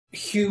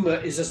humour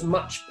is as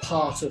much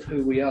part of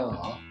who we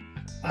are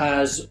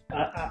as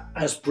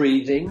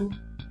breathing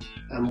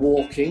and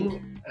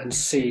walking and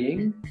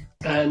seeing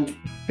and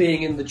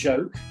being in the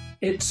joke.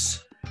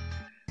 It's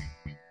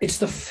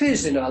the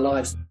fizz in our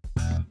lives.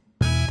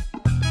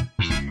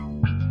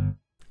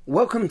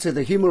 Welcome to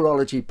the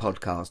Humourology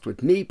Podcast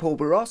with me, Paul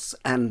Boross,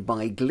 and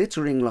my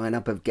glittering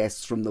lineup of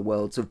guests from the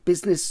worlds of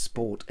business,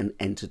 sport and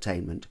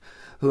entertainment,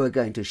 who are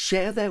going to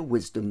share their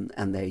wisdom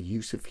and their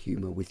use of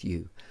humour with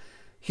you.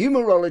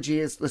 Humourology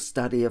is the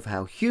study of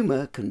how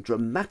humour can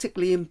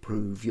dramatically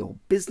improve your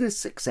business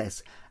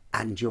success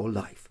and your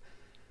life.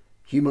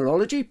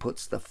 Humourology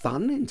puts the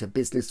fun into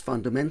business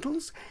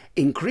fundamentals,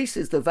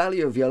 increases the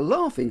value of your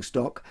laughing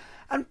stock,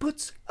 and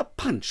puts a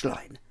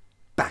punchline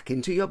back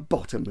into your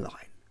bottom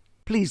line.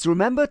 Please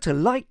remember to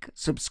like,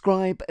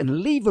 subscribe,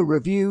 and leave a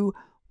review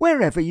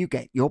wherever you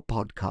get your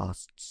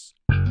podcasts.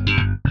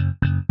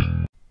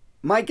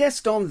 My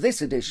guest on this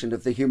edition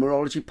of the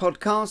Humourology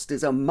Podcast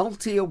is a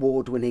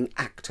multi-award-winning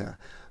actor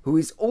who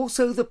is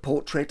also the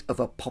portrait of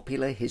a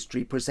popular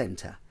history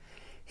presenter.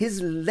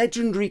 His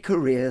legendary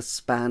career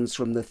spans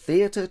from the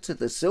theatre to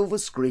the silver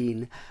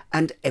screen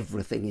and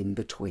everything in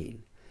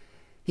between.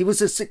 He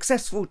was a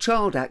successful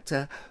child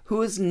actor who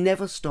has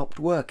never stopped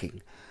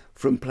working,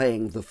 from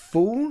playing the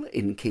fool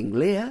in King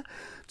Lear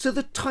to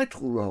the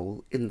title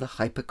role in The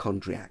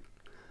Hypochondriac.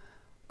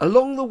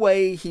 Along the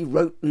way, he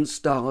wrote and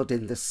starred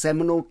in the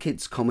seminal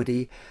kids'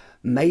 comedy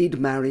Maid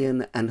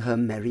Marian and Her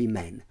Merry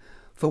Men,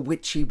 for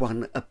which he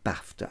won a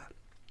BAFTA.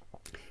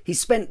 He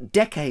spent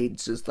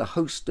decades as the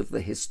host of the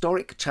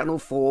historic Channel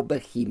 4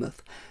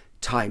 behemoth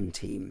Time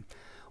Team,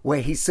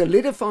 where he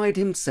solidified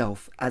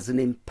himself as an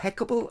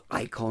impeccable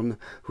icon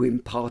who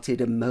imparted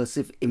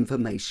immersive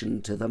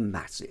information to the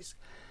masses.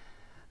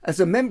 As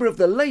a member of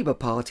the Labour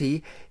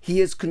Party, he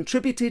has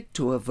contributed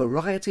to a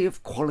variety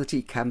of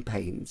quality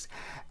campaigns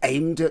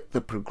aimed at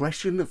the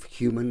progression of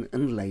human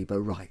and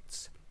labour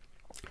rights.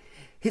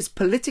 His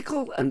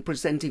political and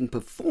presenting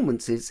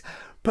performances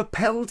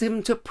propelled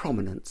him to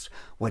prominence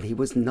when he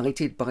was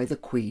knighted by the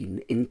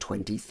Queen in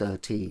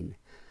 2013.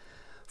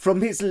 From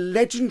his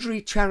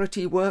legendary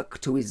charity work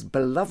to his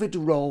beloved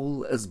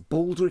role as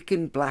Baldric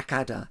in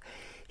Blackadder,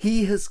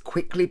 he has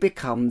quickly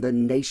become the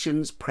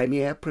nation's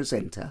premier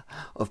presenter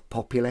of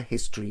popular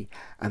history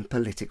and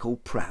political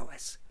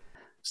prowess.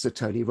 Sir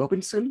Tony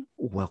Robinson,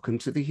 welcome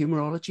to the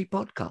Humourology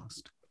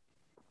Podcast.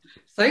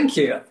 Thank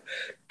you.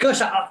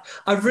 Gosh,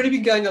 I've really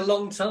been going a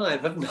long time,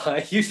 haven't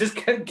I? You just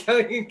kept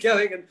going and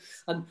going,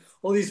 and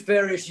all these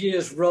various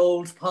years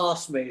rolled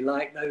past me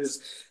like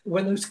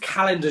when those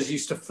calendars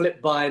used to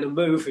flip by in a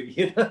movie,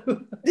 you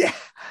know? Yeah.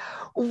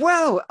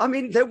 Well, I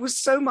mean, there was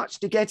so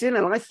much to get in,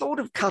 and I thought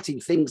of cutting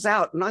things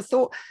out, and I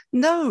thought,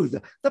 no,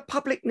 the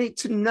public need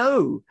to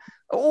know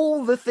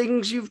all the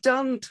things you've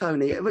done,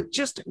 Tony. It was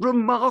just a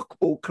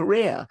remarkable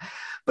career.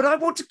 But I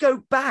want to go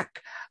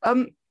back.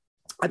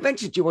 I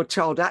mentioned you were a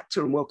child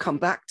actor, and we'll come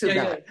back to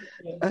that.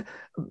 Yeah.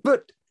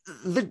 But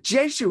the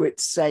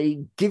Jesuits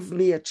say, give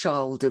me a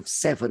child of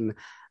 7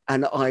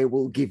 and I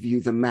will give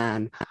you the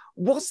man.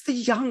 Was the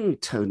young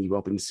Tony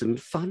Robinson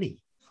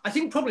funny? I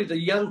think probably the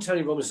young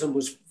Tony Robinson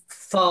was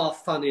far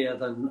funnier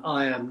than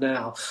I am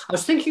now. I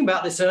was thinking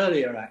about this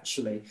earlier,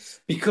 actually,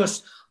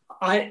 because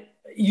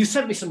you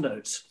sent me some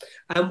notes,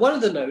 and one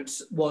of the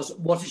notes was,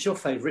 what is your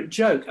favourite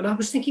joke? And I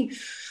was thinking,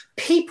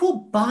 people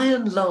by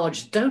and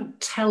large don't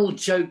tell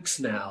jokes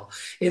now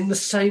in the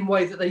same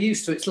way that they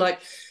used to. It's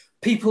like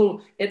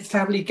people at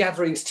family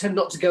gatherings tend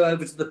not to go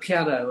over to the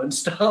piano and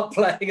start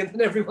playing, and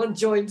then everyone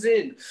joins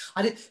in.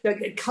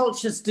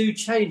 Cultures do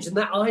change, and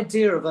that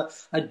idea of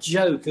a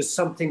joke as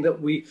something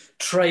that we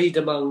trade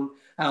among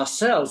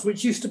ourselves,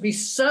 which used to be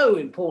so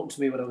important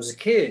to me when I was a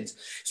kid.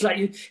 It's like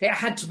it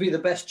had to be the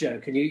best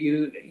joke, and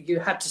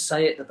you had to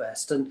say it the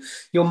best, and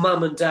your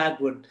mum and dad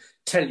would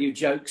tell you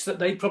jokes that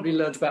they probably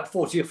learned about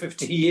 40 or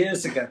 50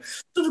 years ago.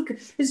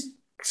 It's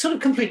sort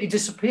of completely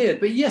disappeared.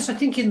 But yes, I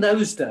think in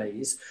those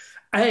days,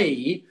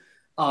 A,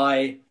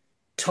 I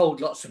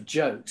told lots of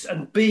jokes,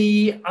 and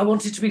B, I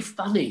wanted to be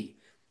funny.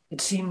 It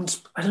seemed,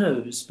 I don't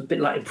know, it's a bit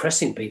like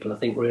impressing people, I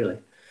think, really.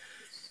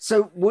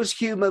 So was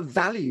humour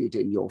valued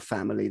in your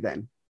family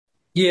then?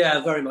 Yeah,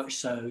 very much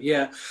so,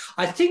 yeah.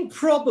 I think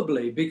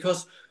probably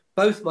because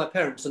both my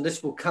parents, and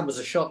this will come as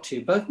a shock to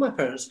you, both my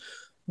parents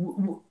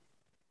were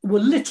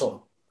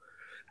little.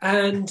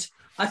 And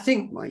I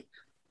think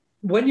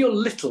when you're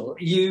little,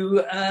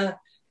 you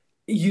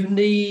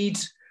need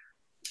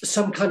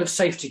some kind of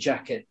safety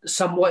jacket,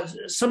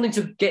 something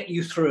to get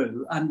you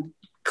through. And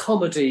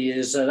comedy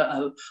is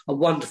a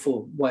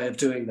wonderful way of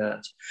doing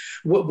that.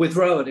 With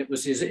Rowan, it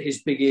was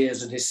his big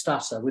ears and his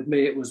stutter. With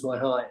me, it was my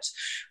height.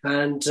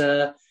 And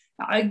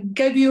I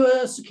gave you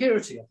a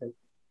security, I think.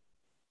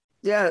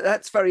 Yeah,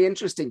 that's very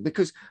interesting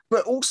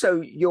but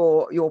also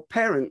your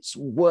parents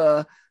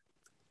were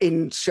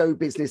in show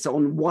business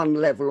on one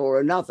level or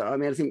another. I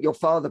mean, I think your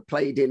father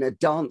played in a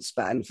dance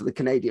band for the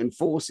Canadian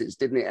Forces,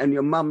 didn't it? And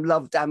your mum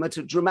loved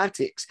amateur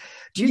dramatics.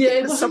 Do you think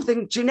it was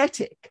something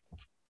genetic?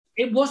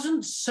 it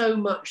wasn't so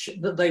much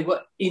that they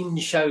were in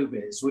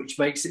showbiz, which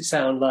makes it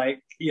sound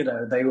like,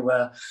 they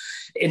were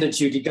in a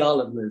Judy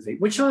Garland movie,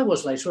 which I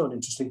was later on,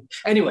 interesting.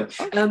 Anyway,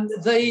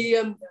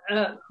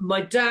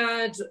 my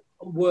dad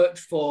worked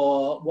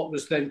for what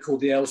was then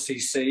called the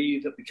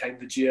LCC, that became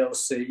the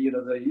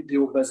GLC, the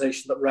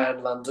organisation that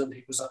ran London.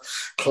 He was a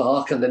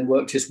clerk and then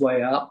worked his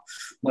way up.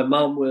 My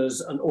mum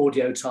was an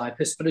audio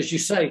typist, but as you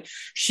say,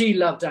 she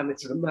loved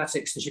amateur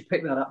dramatics and she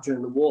picked that up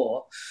during the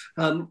war.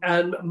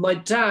 And my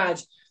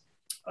dad,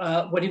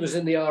 when he was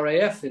in the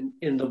RAF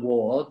in the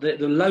war, the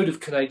load of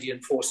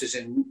Canadian forces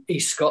in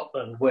East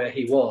Scotland where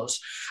he was,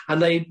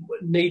 and they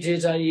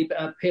needed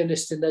a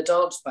pianist in their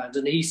dance band,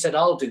 and he said,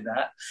 I'll do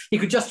that. He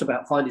could just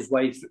about find his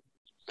way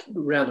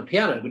around a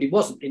piano, but he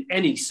wasn't in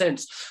any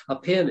sense a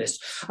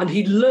pianist. And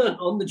he learnt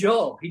on the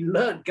job. He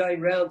learnt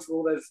going around to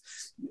all those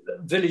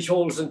village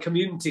halls and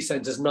community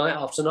centres night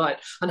after night,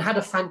 and had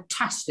a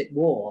fantastic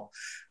war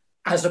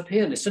as a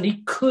pianist. And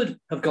he could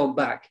have gone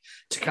back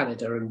to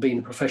Canada and been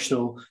a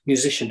professional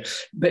musician,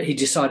 but he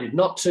decided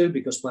not to,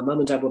 because my mum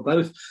and dad were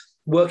both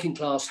working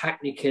class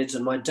Hackney kids,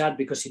 and my dad,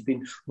 because he'd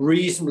been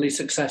reasonably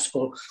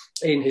successful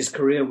in his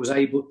career,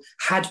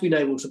 had been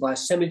able to buy a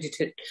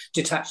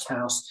semi-detached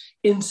house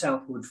in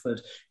South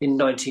Woodford in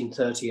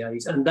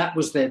 1938, and that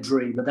was their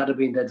dream, and that had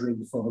been their dream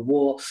before the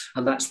war,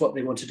 and that's what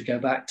they wanted to go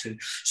back to.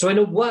 So in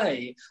a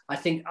way, I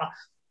think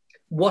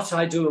what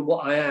I do and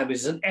what I am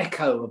is an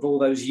echo of all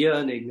those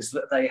yearnings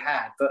that they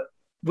had, but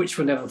which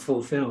were never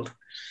fulfilled.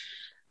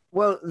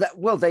 Well,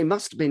 they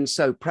must have been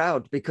so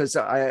proud, because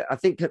I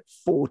think at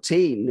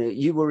 14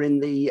 you were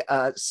in the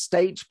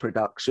stage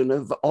production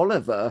of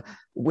Oliver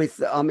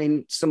with,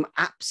 some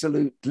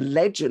absolute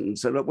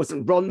legends. And it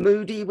wasn't Ron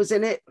Moody was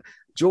in it,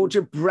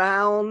 Georgia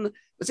Brown.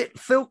 Was it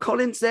Phil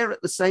Collins there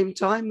at the same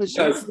time as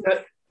you?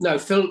 No,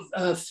 Phil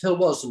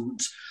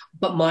wasn't.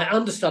 But my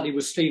understudy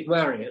was Steve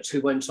Marriott, who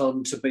went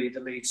on to be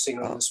the lead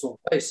singer on The Small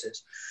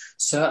Faces.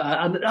 So,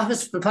 and that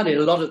was funny. A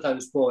lot of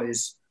those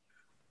boys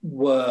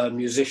were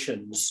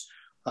musicians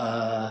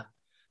and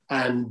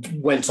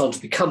went on to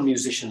become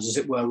musicians, as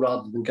it were,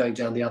 rather than going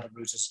down the other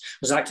route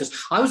as actors.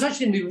 I was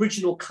actually in the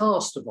original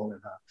cast of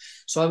Oliver,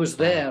 so I was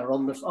there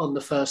on the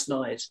first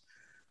night.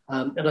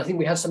 And I think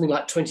we had something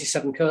like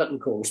 27 curtain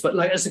calls. But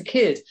like as a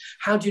kid,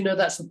 how do you know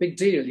that's a big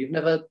deal? You've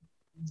never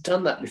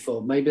done that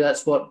before. Maybe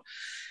that's what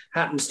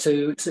happens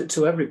to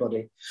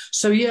everybody.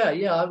 So yeah,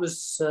 I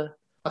was.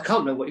 I can't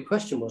remember what your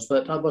question was,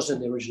 but I was in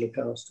the original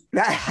cast.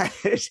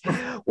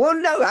 Well,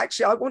 no,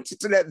 actually, I wanted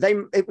to know.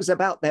 It was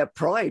about their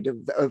pride of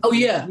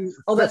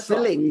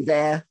fulfilling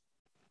their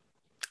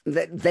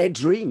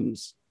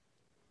dreams.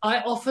 I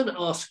often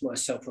ask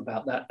myself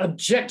about that.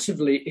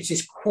 Objectively, it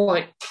is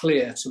quite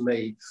clear to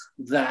me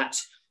that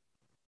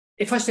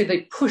if I say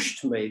they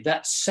pushed me,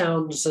 that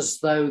sounds as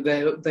though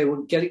they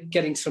were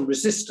getting some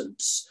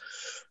resistance.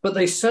 But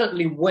they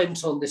certainly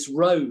went on this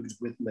road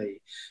with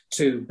me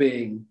to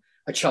being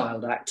a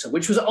child actor,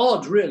 which was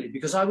odd, really,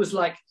 because I was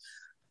like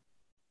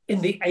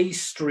in the A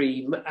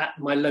stream at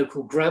my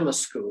local grammar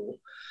school.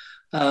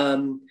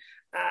 And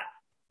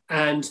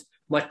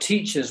my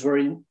teachers were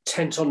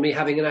intent on me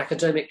having an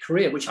academic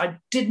career, which I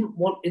didn't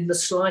want in the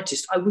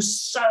slightest. I was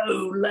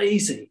so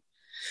lazy.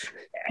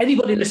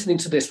 Anybody listening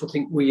to this will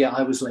think, well, yeah,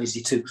 I was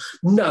lazy too.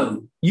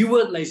 No, you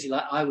weren't lazy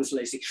like I was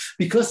lazy,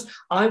 because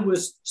I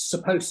was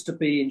supposed to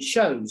be in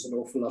shows an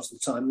awful lot of the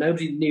time.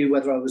 Nobody knew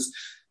whether I was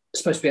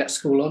supposed to be at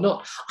school or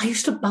not. I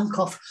used to bunk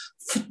off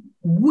for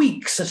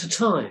weeks at a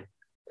time.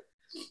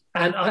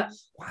 And I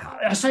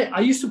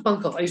used to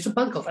bunk off,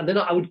 and then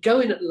I would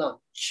go in at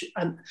lunch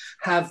and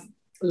have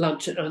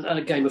lunch and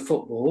a game of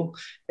football,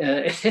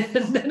 and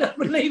then I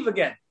would leave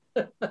again.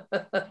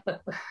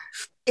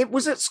 It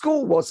was at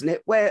school, wasn't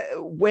it,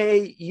 where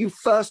you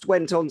first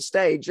went on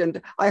stage?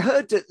 And I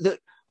heard that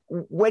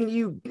when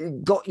you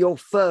got your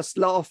first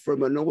laugh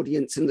from an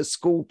audience in the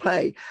school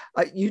play,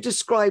 you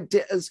described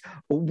it as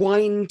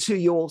wine to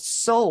your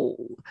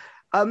soul.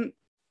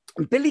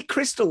 Billy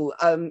Crystal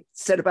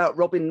said about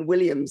Robin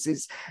Williams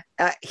is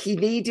he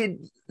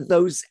needed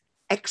those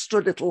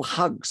extra little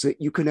hugs that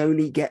you can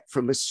only get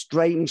from a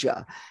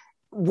stranger.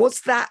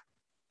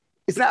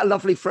 Isn't that a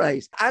lovely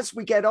phrase? As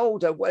we get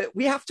older,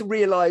 we have to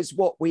realise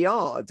what we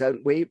are,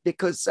 don't we?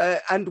 Because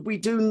and we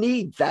do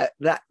need that.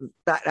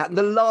 And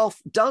the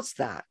laugh does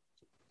that.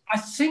 I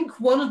think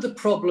one of the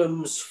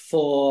problems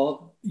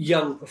for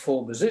young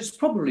performers, it's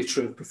probably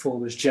true of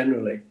performers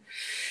generally,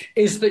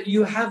 is that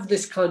you have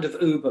this kind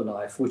of Uber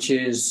life, which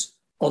is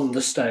on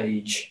the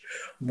stage,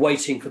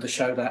 waiting for the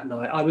show that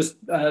night. I was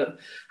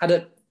had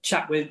a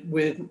chat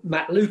with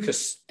Matt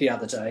Lucas the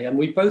other day, and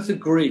we both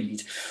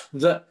agreed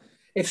that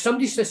if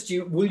somebody says to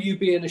you, will you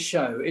be in a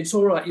show? It's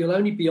all right, you'll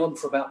only be on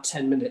for about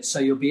 10 minutes, so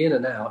you'll be in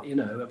and out,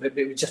 it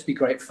would just be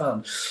great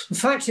fun. The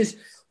fact is,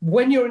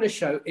 when you're in a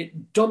show,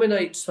 it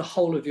dominates the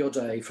whole of your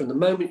day, from the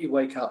moment you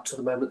wake up to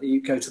the moment that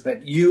you go to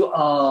bed. You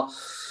are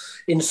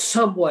in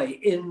some way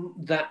in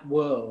that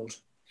world.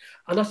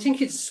 And I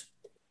think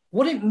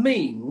what it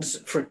means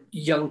for a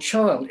young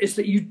child is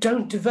that you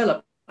don't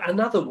develop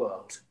another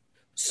world.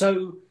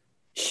 So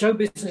show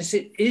business,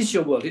 it is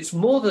your world. It's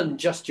more than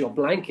just your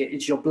blanket.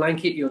 It's your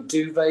blanket, your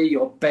duvet,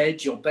 your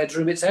bed, your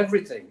bedroom. It's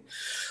everything.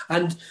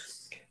 And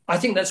I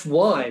think that's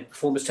why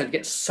performers tend to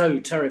get so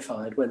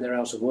terrified when they're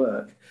out of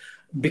work,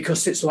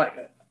 because it's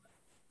like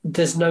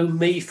there's no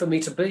me for me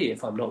to be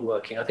if I'm not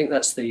working. I think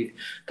that's the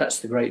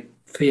great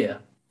fear,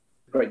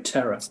 great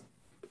terror.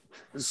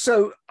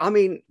 So, I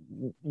mean,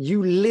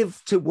 you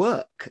live to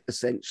work,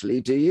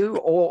 essentially, do you?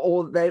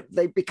 Or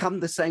they become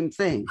the same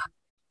thing?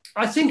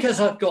 I think as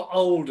I've got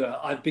older,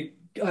 I've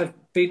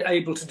been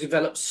able to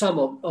develop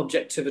some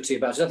objectivity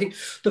about it. I think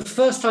the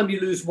first time you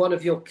lose one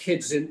of your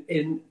kids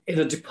in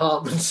a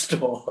department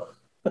store...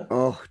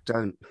 Oh,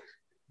 don't.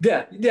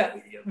 Yeah.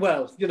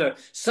 Well,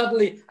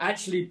 suddenly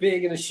actually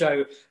being in a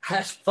show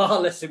has far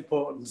less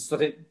importance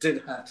than it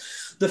did have.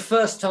 The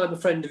first time a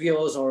friend of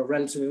yours or a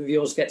relative of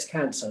yours gets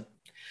cancer,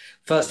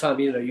 first time,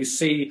 you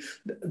see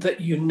that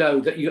that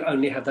you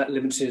only have that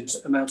limited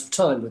amount of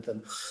time with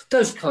them.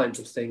 Those kinds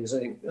of things,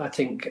 I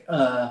think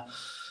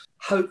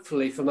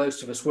hopefully for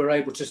most of us, we're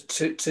able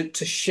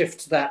to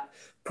shift that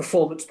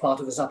performance part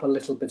of us up a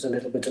little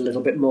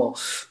bit more.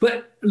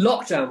 But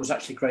lockdown was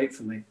actually great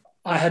for me.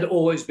 I had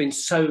always been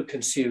so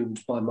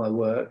consumed by my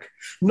work,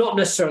 not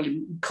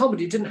necessarily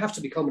comedy. It didn't have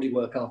to be comedy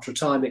work after a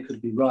time. It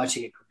could be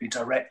writing, it could be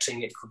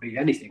directing, it could be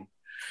anything.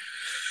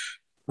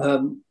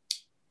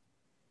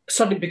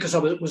 Suddenly, because I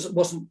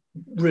wasn't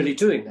really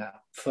doing that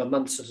for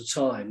months at a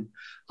time,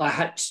 I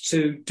had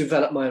to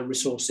develop my own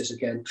resources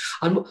again.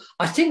 And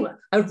I think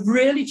a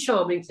really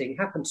charming thing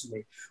happened to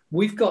me.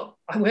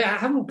 I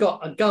haven't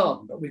got a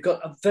garden, but we've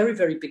got a very,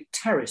 very big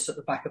terrace at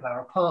the back of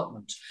our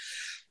apartment.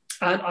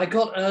 And I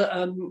got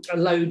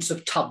loads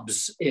of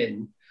tubs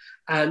in,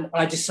 and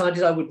I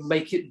decided I would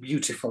make it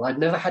beautiful. I'd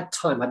never had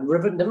time. I'd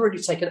never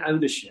really taken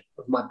ownership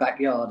of my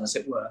backyard, as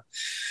it were.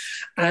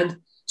 And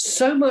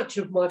so much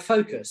of my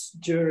focus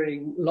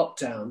during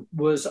lockdown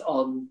was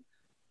on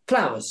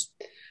flowers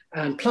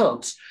and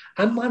plants.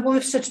 And my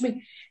wife said to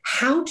me,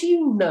 "How do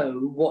you know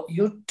what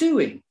you're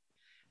doing?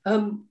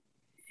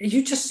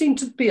 You just seem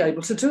to be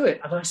able to do it."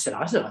 And I said,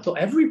 "I don't know, I thought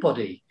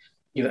everybody..."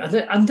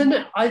 And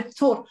then I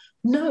thought,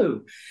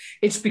 no,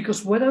 it's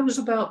because when I was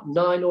about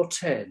 9 or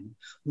 10,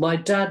 my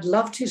dad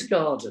loved his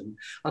garden,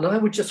 and I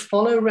would just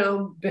follow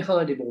around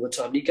behind him all the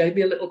time. He gave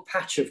me a little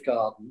patch of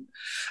garden.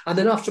 And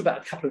then after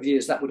about a couple of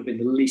years, that would have been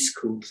the least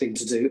cool thing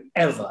to do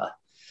ever.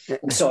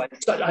 And so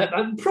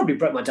I probably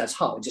broke my dad's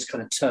heart. I just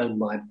kind of turned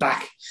my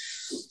back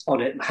on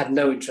it and had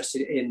no interest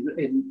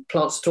in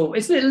plants at all.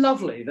 Isn't it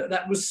lovely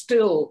that was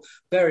still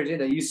buried in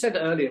there? You said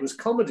earlier it was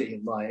comedy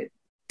in my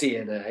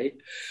DNA.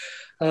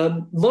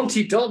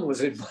 Monty Don was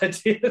in my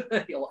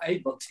DNA, or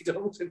a Monty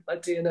Don was in my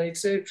DNA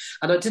too.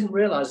 And I didn't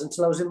realise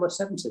until I was in my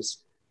 70s.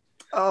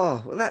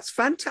 Oh, well, that's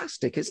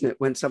fantastic, isn't it,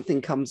 when something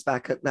comes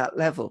back at that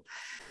level?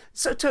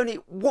 So, Tony,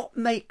 what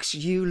makes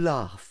you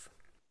laugh?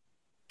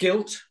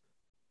 Guilt,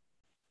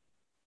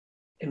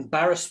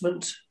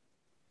 embarrassment,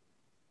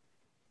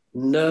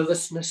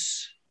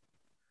 nervousness,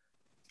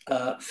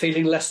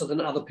 feeling lesser than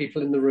other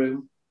people in the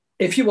room.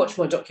 If you watch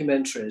my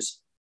documentaries,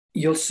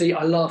 you'll see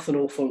I laugh an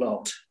awful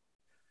lot.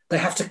 They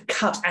have to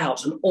cut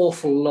out an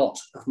awful lot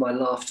of my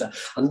laughter.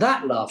 And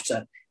that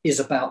laughter is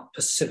about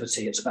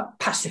passivity. It's about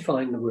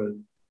pacifying the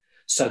room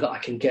so that I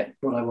can get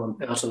what I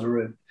want out of the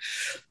room.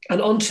 And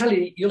on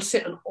telly, you'll see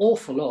an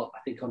awful lot,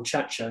 I think, on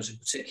chat shows in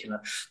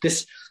particular,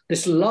 this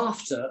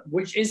laughter,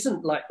 which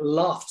isn't like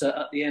laughter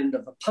at the end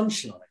of a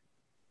punchline,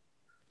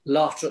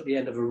 laughter at the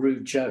end of a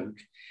rude joke.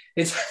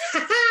 It's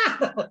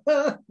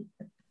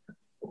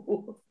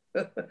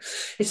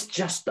it's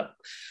just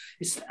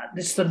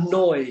it's the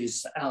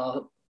noise.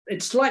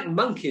 It's like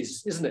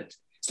monkeys, isn't it?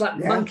 It's like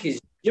monkeys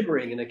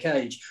gibbering in a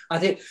cage. I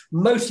think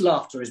most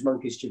laughter is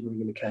monkeys gibbering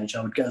in a cage.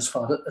 I would go as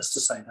far as to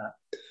say that.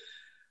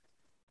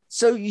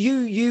 So you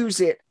use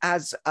it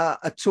as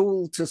a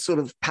tool to sort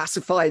of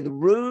pacify the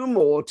room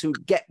or to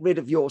get rid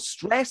of your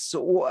stress,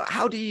 or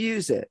how do you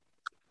use it?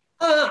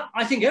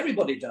 I think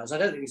everybody does. I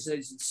don't think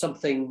it's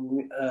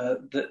something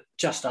that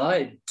just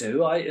I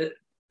do.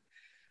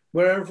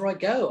 Wherever I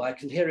go, I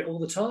can hear it all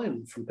the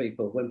time from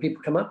people. When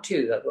people come up to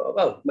you, that,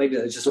 well, maybe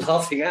they're just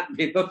laughing at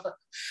me, but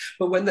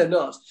when they're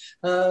not,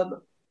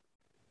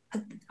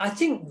 I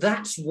think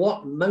that's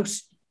what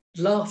most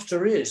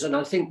laughter is. And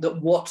I think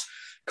that what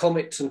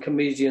comics and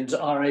comedians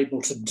are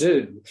able to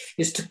do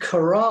is to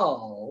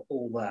corral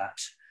all that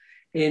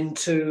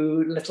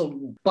into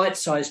little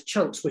bite-sized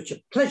chunks which are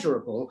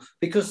pleasurable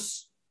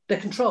because they're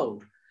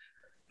controlled.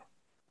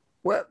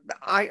 Well,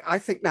 I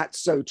think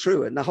that's so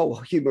true. And the whole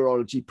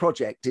Humourology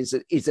project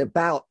is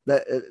about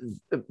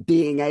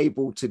being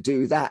able to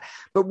do that.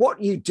 But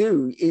what you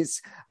do is,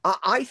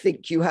 I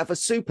think you have a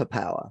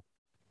superpower,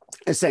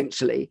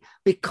 essentially,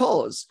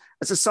 because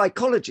as a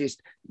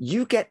psychologist,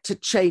 you get to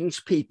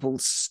change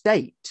people's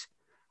state.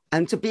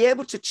 And to be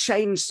able to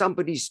change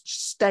somebody's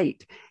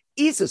state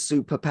is a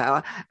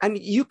superpower, and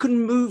you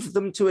can move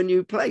them to a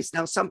new place.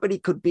 Now, somebody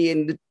could be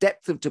in the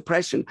depth of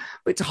depression,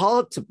 but it's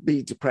hard to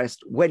be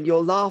depressed when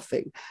you're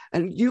laughing,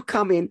 and you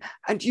come in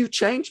and you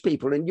change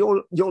people, and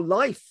your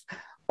life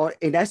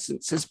in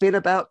essence, has been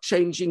about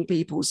changing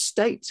people's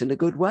states in a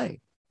good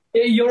way.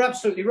 You're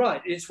absolutely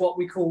right. It's what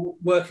we call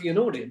working an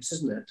audience,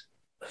 isn't it?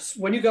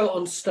 When you go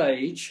on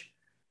stage,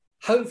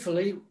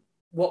 hopefully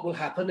what will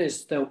happen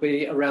is there'll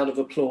be a round of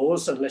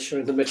applause, unless you're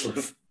in the middle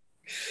of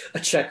a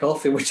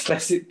check-off, in which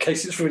case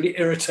it's really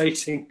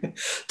irritating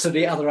to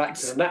the other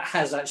actors. And that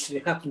has actually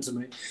happened to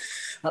me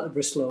at the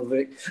Bristol Old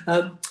Vic.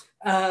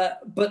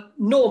 But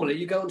normally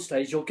you go on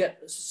stage, you'll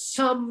get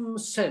some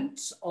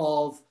sense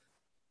of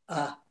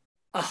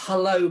a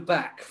hello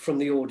back from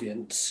the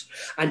audience,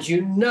 and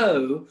you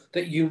know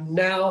that you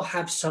now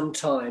have some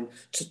time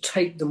to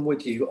take them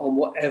with you on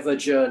whatever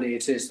journey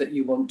it is that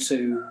you want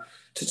to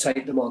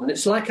take them on. And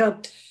it's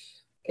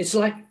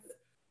like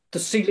the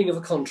sealing of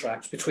a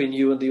contract between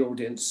you and the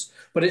audience,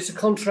 but it's a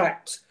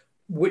contract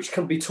which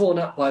can be torn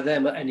up by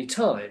them at any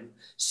time.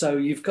 So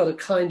you've got to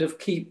kind of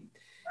keep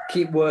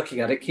working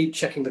at it, keep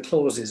checking the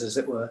clauses, as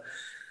it were.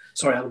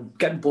 Sorry, I'm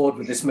getting bored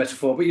with this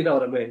metaphor, but you know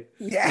what I mean.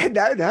 Yeah,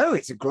 no,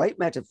 it's a great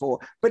metaphor.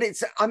 But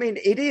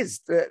it is.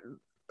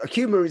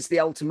 Humour is the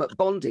ultimate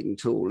bonding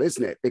tool,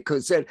 isn't it?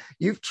 Because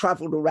you've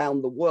travelled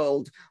around the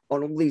world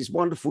on all these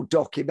wonderful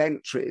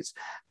documentaries.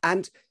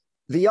 And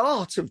the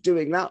art of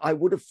doing that, I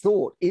would have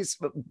thought, is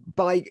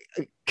by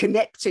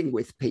connecting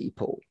with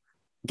people,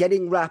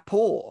 getting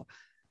rapport.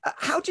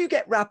 How do you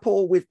get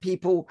rapport with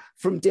people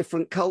from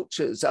different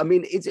cultures? I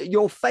mean,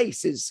 your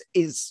face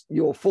is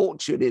your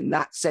fortune in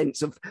that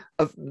sense of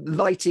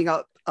lighting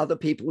up other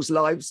people's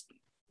lives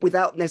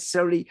without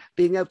necessarily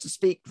being able to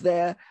speak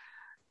their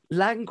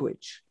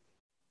language.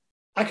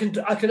 I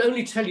can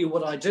only tell you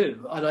what I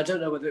do, and I don't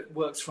know whether it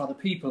works for other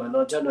people, and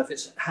I don't know if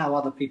it's how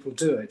other people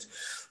do it.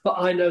 But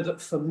I know that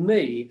for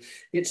me,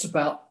 it's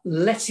about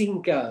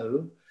letting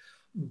go,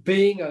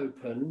 being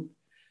open,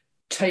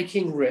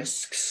 taking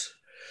risks,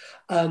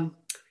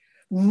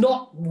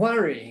 not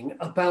worrying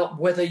about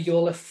whether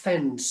you'll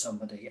offend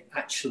somebody,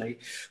 actually.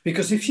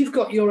 Because if you've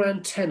got your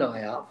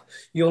antennae up,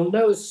 you'll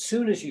know as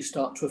soon as you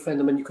start to offend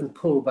them, and you can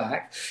pull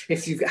back.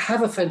 If you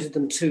have offended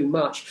them too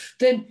much,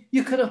 then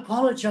you can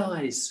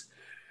apologise.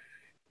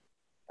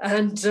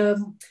 And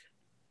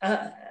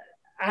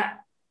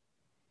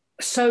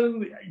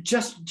so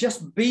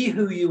just be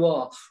who you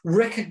are.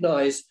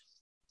 Recognise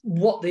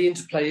what the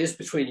interplay is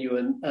between you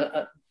and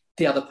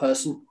the other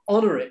person.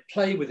 Honour it,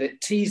 play with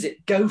it, tease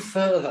it, go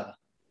further.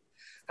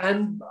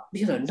 And,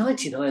 99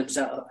 times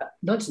out of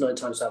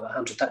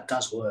 100, that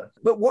does work.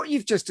 But what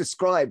you've just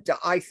described,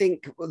 I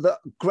think that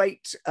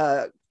great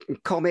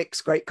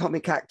great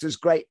comic actors,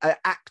 great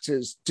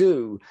actors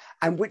do,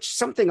 and which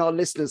something our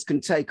listeners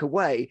can take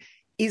away,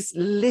 is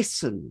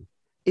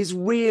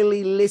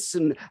really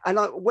listen. And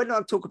when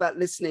I talk about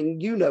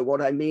listening, you know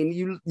what I mean.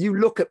 You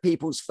look at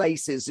people's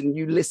faces and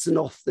you listen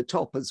off the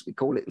top, as we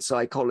call it in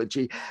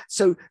psychology.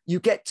 So you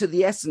get to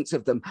the essence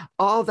of them.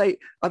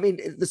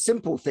 The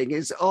simple thing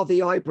is, are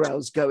the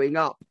eyebrows going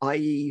up,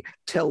 i.e.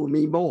 tell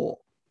me more?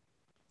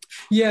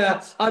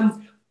 Yeah,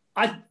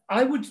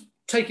 I would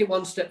take it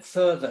one step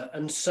further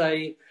and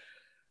say,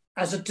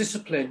 as a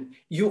discipline,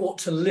 you ought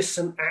to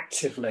listen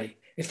actively,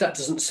 if that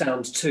doesn't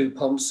sound too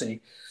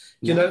poncy,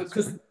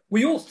 because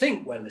we all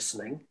think we're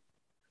listening.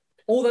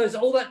 All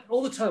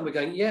the time we're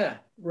going, yeah,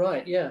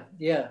 right, yeah.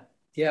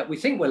 We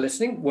think we're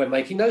listening. We're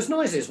making those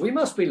noises. We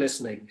must be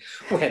listening.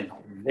 We're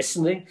not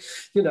listening.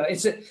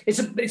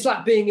 It's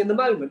like being in the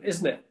moment,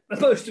 isn't it?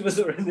 Most of us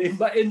are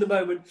in the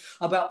moment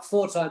about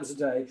 4 times a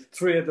day.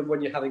 3 of them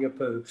when you're having a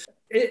poo.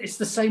 It's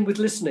the same with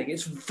listening.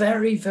 It's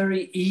very,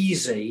 very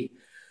easy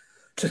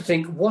to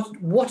think,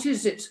 what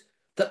is it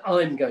that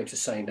I'm going to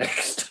say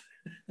next?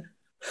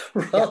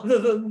 Rather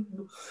than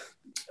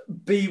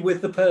be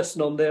with the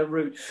person on their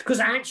route. Because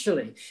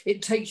actually,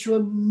 it takes you a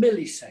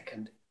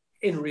millisecond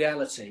in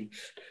reality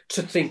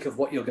to think of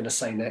what you're going to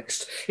say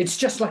next. It's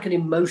just like an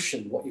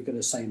emotion, what you're going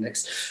to say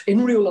next.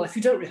 In real life,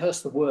 you don't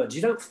rehearse the words.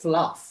 You don't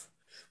fluff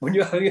when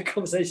you're having a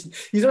conversation.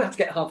 You don't have to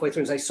get halfway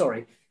through and say,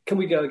 sorry, can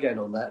we go again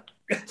on that?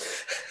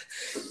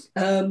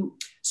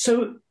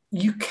 So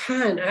you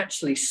can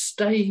actually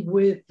stay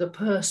with the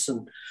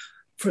person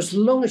for as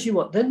long as you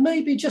want. Then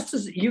maybe just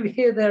as you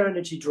hear their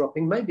energy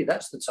dropping, maybe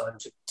that's the time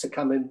to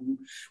come in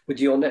with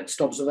your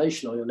next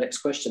observation or your next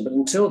question. But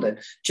until then,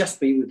 just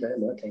be with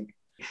them, I think.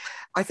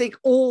 I think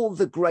all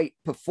the great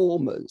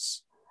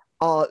performers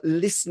are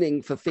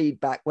listening for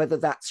feedback, whether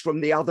that's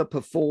from the other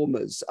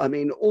performers. I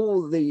mean,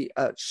 all the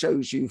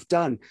shows you've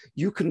done,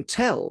 you can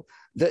tell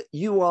that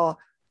you are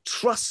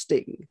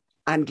trusting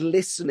and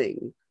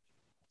listening,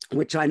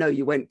 which I know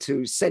you went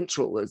to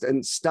Central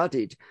and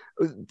studied.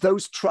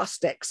 Those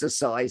trust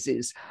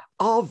exercises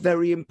are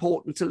very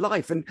important to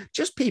life, and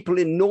just people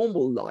in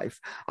normal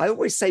life. I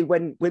always say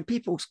when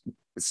people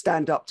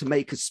stand up to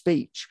make a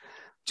speech,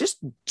 just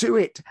do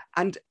it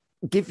and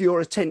give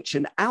your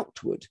attention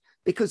outward.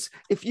 Because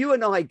if you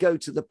and I go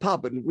to the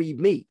pub and we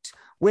meet,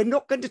 we're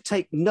not going to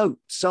take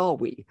notes, are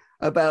we?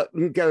 About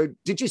and go,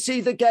 did you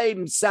see the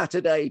game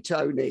Saturday,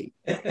 Tony?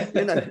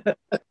 That's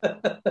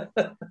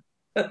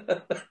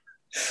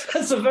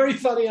a very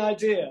funny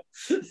idea.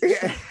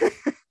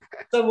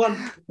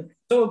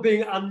 someone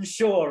being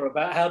unsure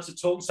about how to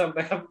talk to someone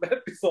they haven't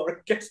met before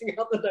and getting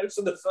out the notes.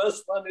 And the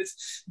first one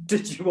is,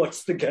 did you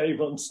watch the game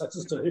on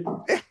Saturday?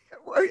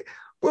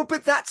 Well,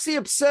 but that's the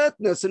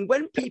absurdness. And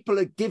when people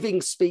are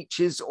giving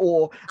speeches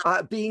or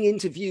being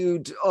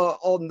interviewed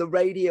on the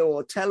radio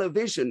or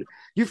television,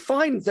 you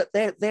find that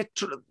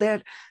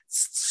they're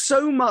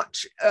so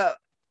much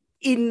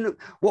in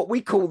what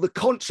we call the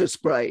conscious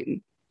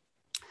brain.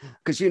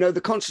 Because,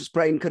 the conscious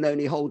brain can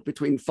only hold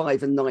between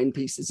 5 and 9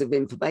 pieces of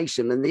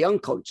information, and the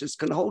unconscious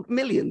can hold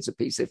millions of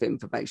pieces of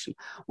information.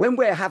 When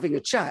we're having a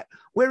chat,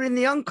 we're in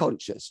the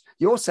unconscious.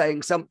 You're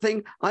saying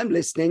something, I'm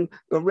listening,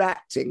 you're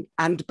reacting,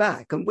 and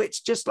back. And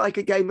it's just like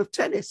a game of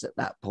tennis at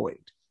that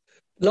point.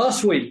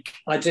 Last week,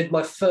 I did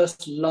my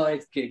first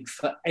live gig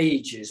for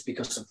ages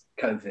because of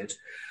COVID.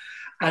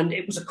 And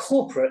it was a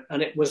corporate,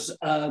 and it was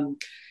a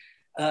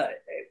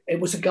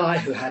guy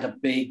who had a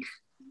big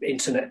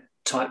internet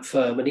type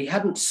firm, and he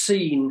hadn't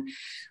seen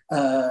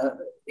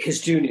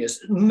his juniors.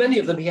 Many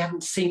of them he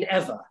hadn't seen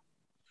ever.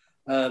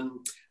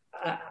 And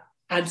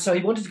so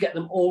he wanted to get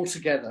them all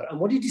together. And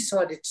what he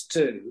decided to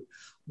do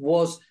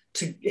was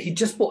he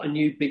just bought a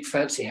new big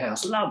fancy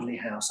house, lovely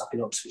house up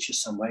in Oxfordshire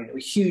somewhere, a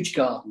huge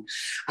garden.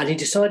 And he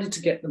decided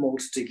to get them all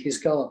to dig his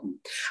garden.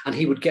 And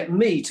he would get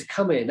me to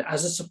come in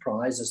as a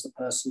surprise, as the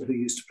person who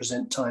used to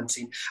present Time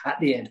Scene at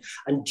the end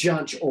and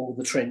judge all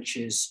the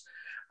trenches.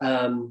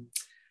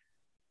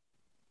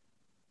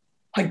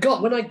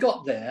 When I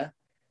got there,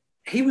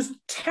 he was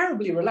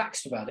terribly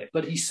relaxed about it,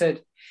 but he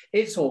said,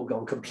 it's all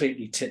gone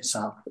completely tits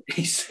up.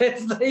 He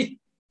said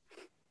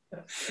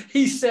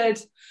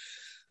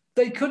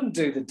they couldn't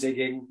do the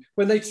digging.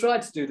 When they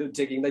tried to do the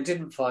digging, they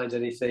didn't find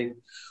anything.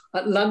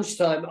 At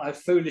lunchtime, I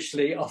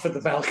foolishly offered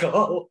them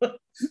alcohol.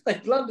 They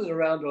blundered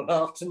around all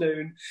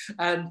afternoon,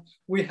 and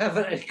we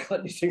haven't got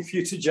anything for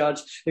you to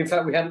judge. In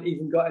fact, we haven't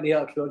even got any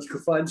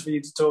archaeological finds for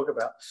you to talk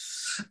about.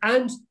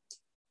 And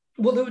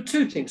well, there were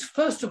two things.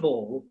 First of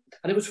all,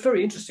 and it was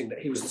very interesting that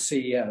he was the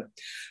CEO.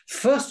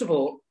 First of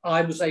all,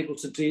 I was able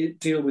to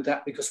deal with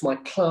that because my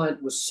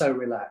client was so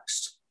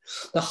relaxed.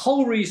 The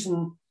whole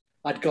reason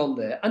I'd gone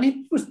there, and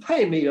he was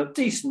paying me a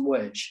decent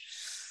wage,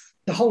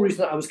 the whole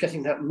reason that I was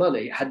getting that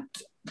money had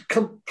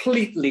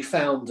completely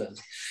foundered.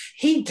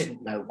 He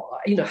didn't know why.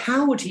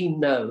 How would he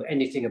know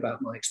anything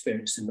about my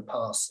experience in the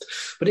past?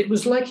 But it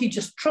was like he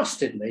just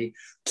trusted me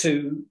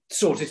to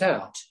sort it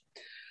out.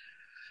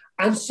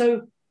 And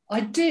so I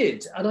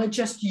did, and I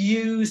just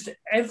used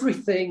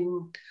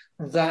everything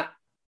that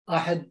I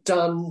had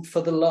done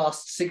for the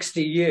last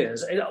 60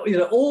 years.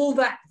 All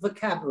that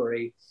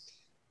vocabulary,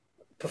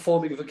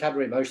 performing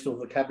vocabulary, emotional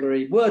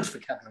vocabulary, words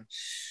vocabulary,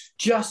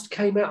 just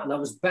came out, and I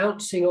was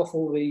bouncing off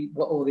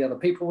what all the other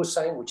people were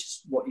saying, which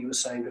is what you were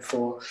saying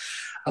before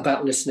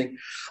about listening.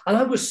 And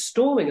I was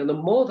storming, and the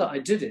more that I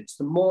did it,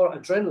 the more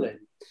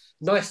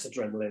nice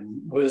adrenaline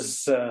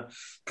was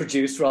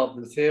produced rather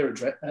than fear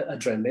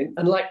adrenaline.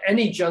 And like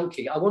any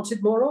junkie, I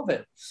wanted more of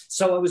it.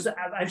 So I was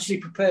actually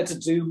prepared to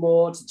do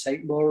more, to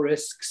take more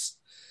risks.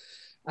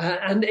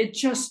 And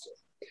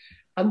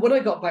when I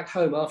got back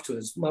home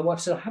afterwards, my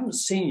wife said, I haven't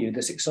seen you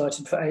this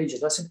excited for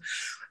ages. I said,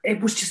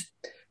 it was just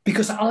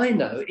because I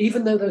know,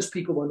 even though those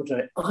people won't have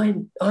done it,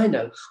 I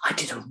know I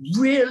did a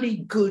really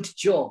good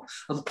job.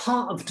 And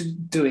part of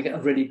doing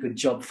a really good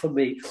job for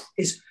me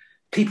is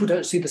people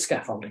don't see the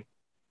scaffolding.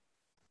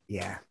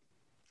 Yeah.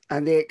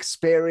 And the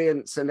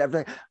experience and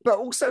everything. But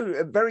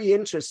also very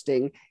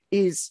interesting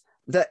is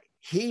that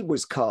he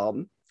was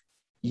calm,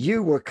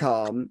 you were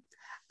calm,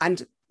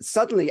 and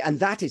suddenly, and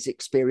that is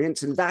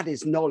experience and that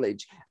is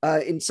knowledge.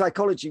 In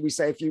psychology, we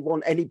say if you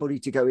want anybody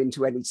to go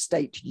into any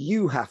state,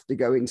 you have to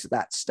go into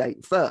that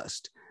state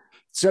first.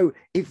 So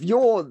if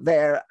you're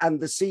there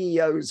and the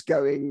CEO's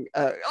going,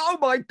 oh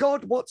my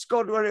God, what's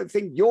gone on? I don't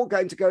think you're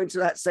going to go into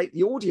that state.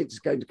 The audience is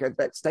going to go to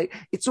that state.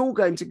 It's all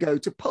going to go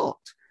to pot.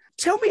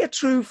 Tell me a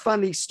true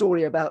funny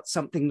story about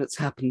something that's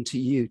happened to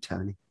you,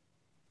 Tony.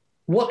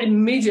 What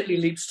immediately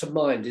leaps to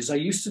mind is I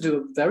used to do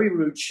a very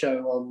rude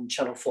show on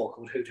Channel 4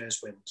 called Who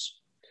Dares Wins.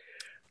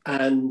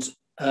 And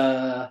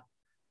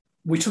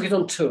we took it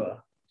on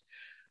tour,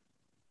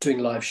 doing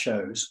live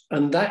shows.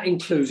 And that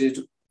included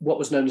what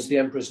was known as the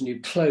Emperor's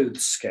New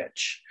Clothes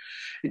sketch.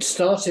 It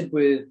started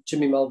with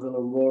Jimmy Mulville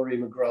and Rory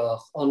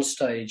McGrath on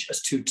stage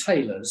as two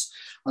tailors,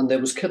 and there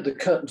was the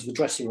curtain to the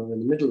dressing room in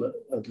the middle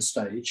of the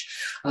stage,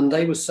 and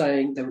they were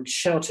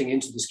shouting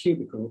into this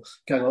cubicle,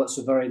 going, oh, it's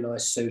a very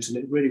nice suit, and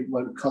it really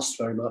won't cost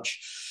very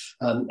much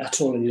at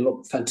all, and you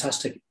look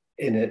fantastic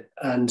in it.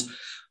 And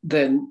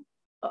then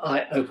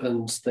I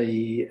opened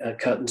the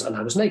curtains and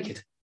I was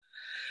naked.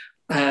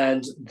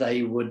 And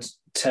they would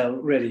tell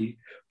really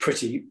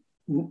pretty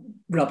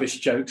rubbish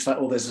jokes like,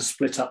 oh, there's a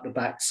split up the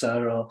back,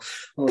 sir, or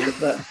look at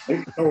that,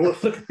 or look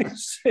at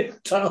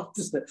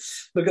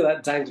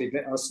that dangly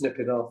bit, I'll snip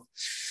it off.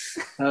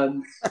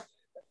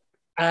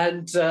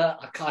 I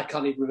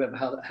can't even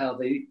remember how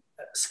the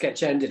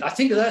sketch ended. I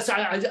think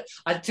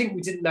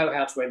we didn't know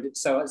how to end it,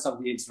 so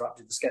somebody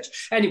interrupted the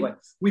sketch. Anyway,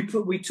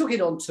 we took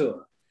it on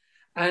tour,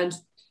 and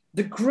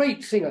the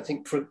great thing I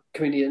think for a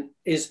comedian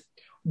is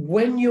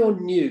when you're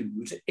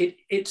nude,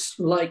 it's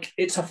like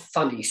it's a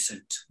funny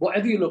suit.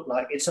 Whatever you look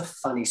like, it's a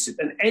funny suit.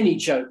 And any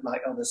joke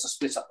like, oh, there's a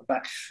split up the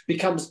back,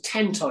 becomes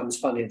 10 times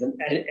funnier than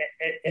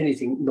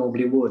anything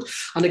normally would.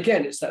 And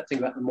again, it's that thing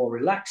about the more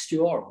relaxed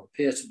you are, or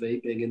appear to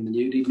be, being in the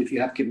nude, even if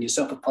you have given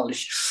yourself a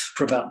polish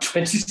for about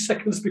 20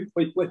 seconds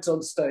before you went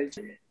on stage,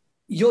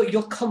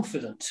 you're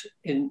confident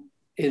in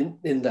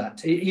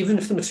that. Even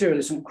if the material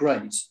isn't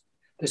great,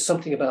 there's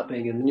something about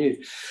being in the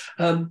nude.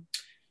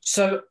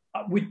 So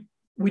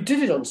we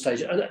did it on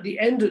stage, and at the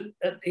end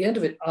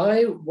of it,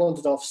 I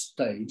wandered off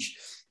stage,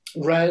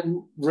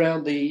 ran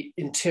round the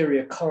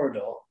interior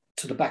corridor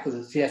to the back of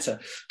the theatre,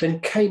 then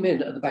came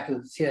in at the back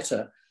of the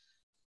theatre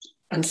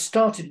and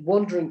started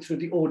wandering through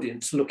the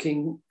audience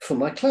looking for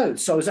my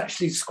clothes. So I was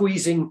actually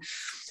squeezing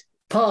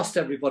past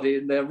everybody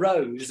in their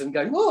rows and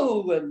going,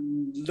 whoa,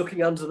 and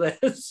looking under their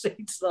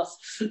seats, thus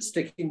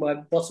sticking my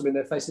bottom in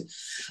their faces.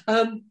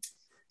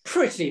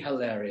 Pretty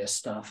hilarious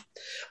stuff.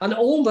 And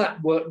all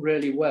that worked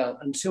really well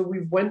until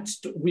we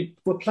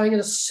were playing in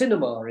a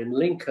cinema in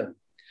Lincoln.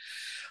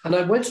 And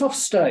I went off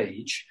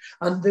stage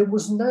and there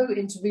was no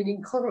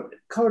intervening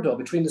corridor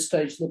between the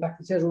stage and the back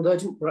of the theatre, although I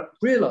didn't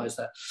realise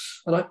that.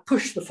 And I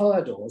pushed the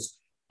fire doors,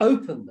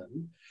 opened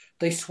them,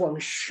 they swung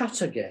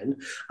shut again,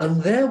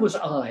 and there was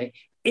I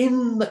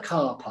in the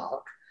car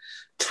park,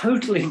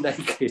 totally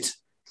naked.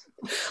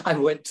 I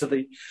went to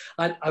the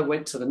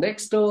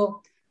next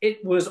door.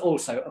 It was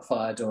also a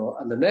fire door,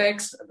 and the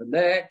next, and the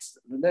next,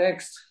 and the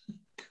next.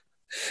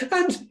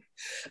 And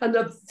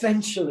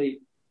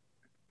eventually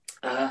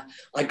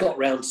I got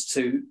round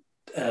to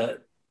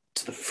the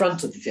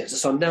front of the theatre.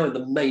 So I'm now in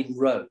the main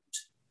road.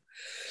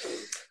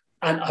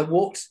 And I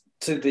walked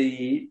to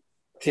the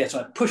theatre,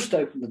 I pushed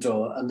open the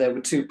door, and there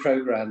were two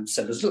programme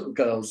centres, little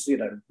girls,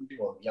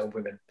 young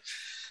women,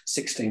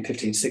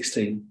 15,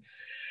 16.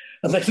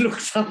 And they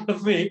looked up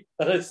at me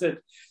and I said,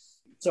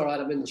 it's all right,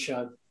 I'm in the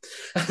show.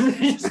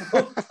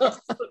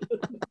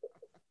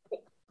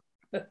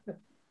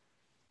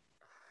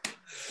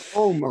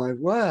 Oh my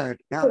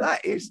word. Now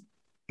that is...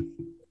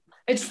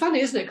 It's funny,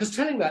 isn't it? Because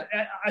telling that,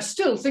 I'm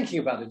still thinking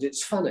about it,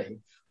 it's funny.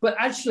 But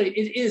actually,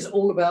 it is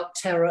all about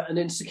terror and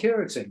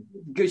insecurity,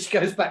 which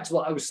goes back to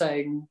what I was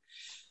saying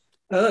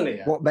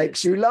earlier. What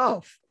makes you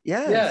laugh?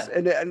 Yes.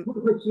 Yeah. And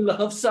what makes you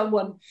laugh?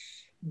 Someone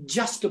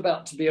just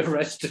about to be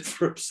arrested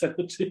for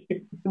obscenity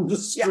in the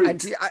street. Yeah,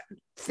 and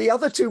the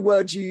other two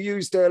words you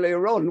used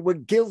earlier on were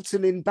guilt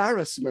and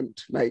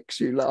embarrassment makes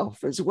you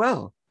laugh as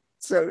well.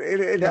 So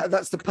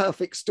that's the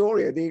perfect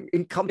story. It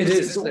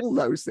encompasses all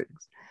those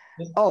things.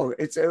 Oh,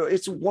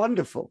 it's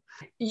wonderful.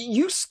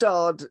 You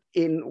starred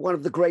in one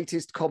of the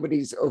greatest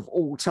comedies of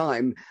all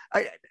time.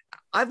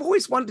 I've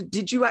always wondered,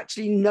 did you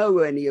actually know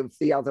any of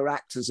the other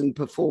actors and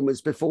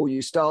performers before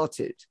you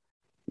started?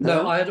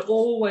 No, I had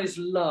always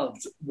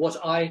loved what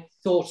I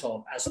thought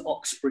of as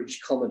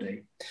Oxbridge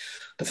comedy.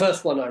 The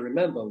first one I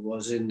remember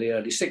was in the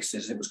early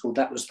 60s. It was called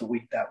That Was the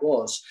Week That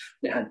Was.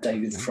 It had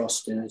David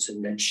Frost in it,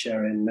 and Ned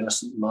Sherrin,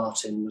 Millicent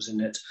Martin was in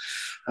it.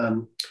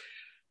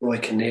 Roy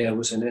Kinnear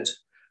was in it.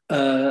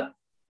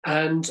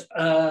 And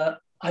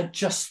I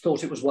just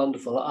thought it was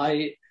wonderful.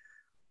 It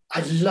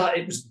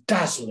was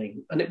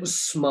dazzling and it was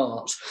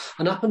smart.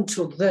 And up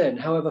until then,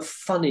 however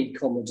funny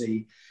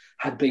comedy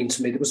had been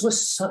to me, there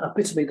was a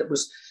bit of me that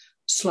was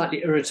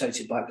slightly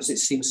irritated by it because it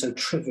seemed so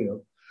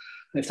trivial.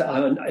 If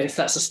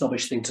that's a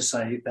snobbish thing to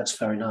say, that's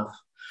fair enough.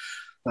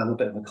 I'm a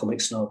bit of a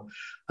comic snob.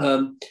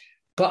 But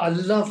I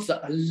loved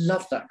that. I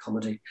loved that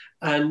comedy.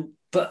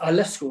 But I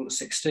left school at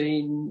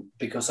 16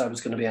 because I was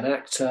going to be an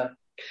actor.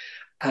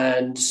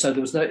 And so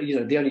there was no,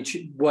 the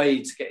only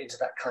way to get into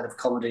that kind of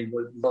comedy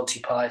with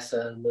Monty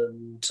Python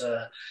and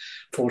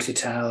Fawlty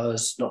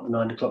Towers, not the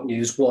 9 o'clock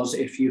news, was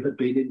if you had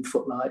been in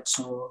Footlights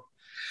or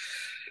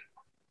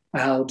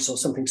Albs or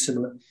something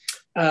similar,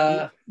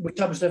 which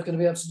I was never going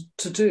to be able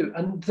to do.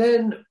 And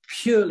then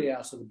purely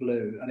out of the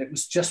blue, and it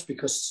was just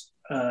because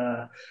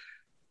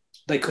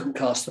they couldn't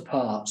cast the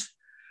part,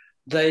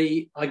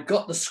 I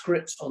got the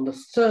script on the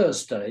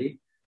Thursday,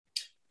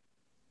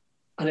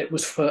 and it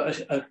was for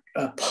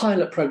a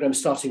pilot programme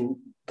starting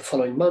the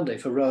following Monday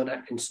for Rowan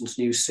Atkinson's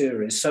new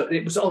series. So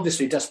it was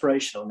obviously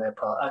desperation on their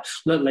part. I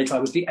learned later I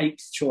was the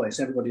 8th choice.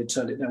 Everybody had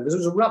turned it down because it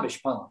was a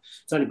rubbish part.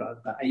 It's only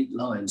about 8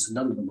 lines and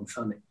none of them were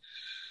funny.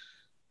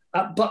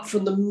 But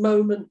from the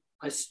moment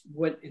I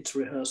went into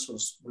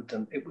rehearsals with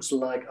them, it was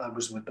like I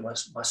was with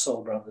my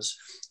soul brothers.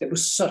 It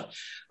was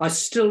I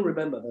still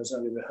remember those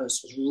early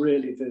rehearsals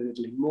really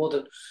vividly, more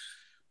than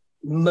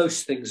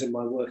most things in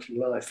my working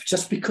life,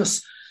 just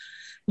because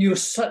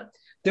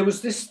there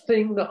was this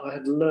thing that I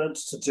had learned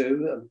to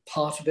do, and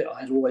part of it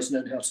I had always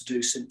known how to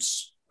do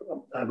since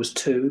I was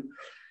 2.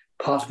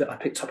 Part of it I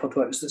picked up on.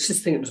 It was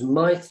this thing, it was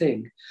my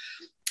thing.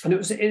 And it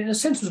was, in a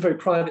sense, it was a very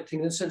private thing,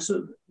 in a sense, it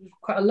was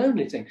quite a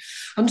lonely thing.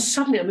 And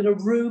suddenly I'm in a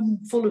room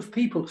full of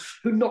people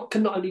who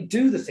can not only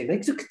do the thing, they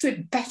could do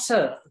it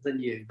better than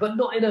you, but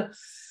not in a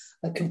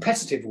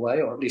competitive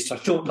way, or at least I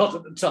thought not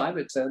at the time.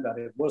 It turned out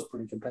it was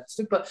pretty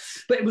competitive, but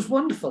it was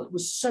wonderful. It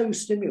was so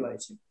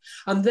stimulating.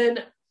 And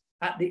then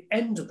at the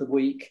end of the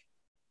week,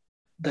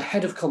 the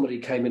head of comedy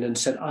came in and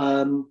said,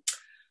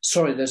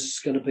 sorry, there's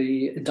going to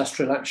be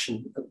industrial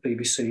action at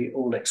BBC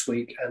all next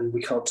week and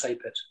we can't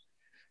tape it.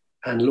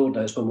 And Lord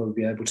knows when we'll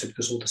be able to,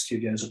 because all the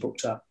studios are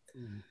booked up.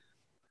 Mm.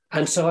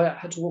 And so I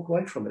had to walk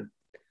away from it.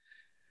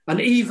 And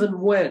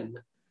even when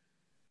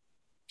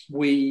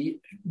we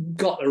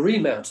got a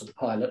remount of the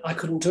pilot, I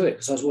couldn't do it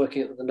because I was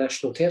working at the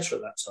National Theatre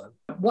at that time.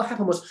 What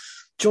happened was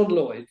John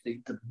Lloyd,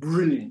 the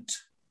brilliant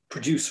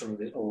producer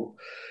of it all,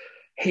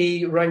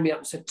 he rang me up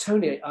and said,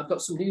 Tony, I've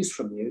got some news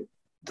from you.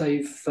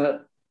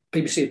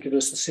 BBC have given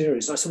us the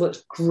series. And I said, well,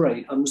 that's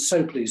great. I'm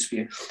so pleased for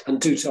you. And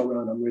do tell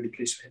Ryan I'm really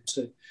pleased for him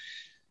too.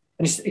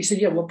 And he said,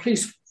 yeah, well,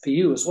 pleased for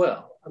you as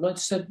well. And I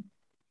said,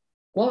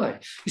 why?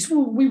 He said,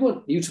 well, we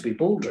want you to be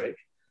Baldrick.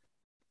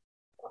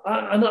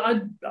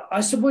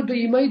 I said, well, but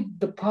you made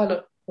the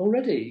pilot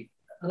already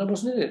and I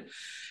wasn't in it.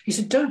 He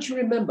said, don't you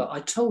remember,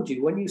 I told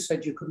you when you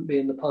said you couldn't be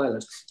in the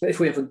pilot, that if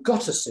we ever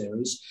got a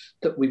series,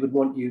 that we would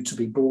want you to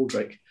be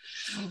Baldrick.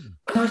 And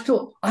I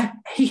thought,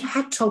 he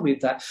had told me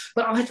that,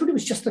 but I thought it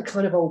was just the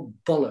kind of old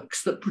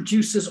bollocks that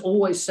producers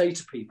always say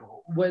to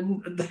people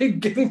when they're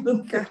giving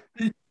them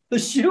the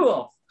shoe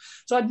off.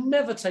 So I'd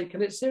never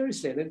taken it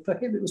seriously, and for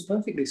him it was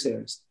perfectly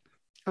serious.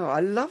 Oh,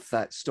 I love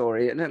that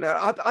story. And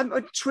I'm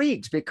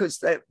intrigued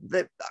because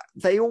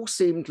they all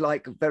seemed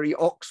like very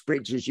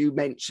Oxbridge, as you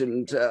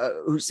mentioned,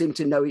 who seemed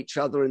to know each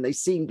other, and they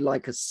seemed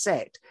like a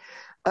set.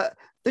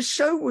 The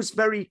show was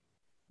very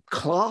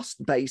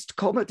class-based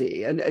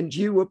comedy, and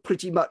you were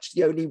pretty much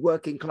the only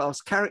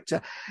working-class character.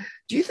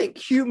 Do you think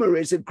humour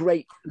is a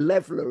great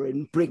leveller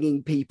in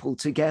bringing people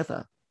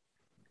together?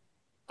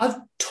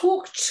 I've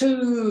talked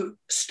to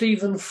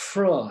Stephen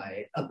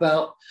Fry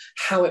about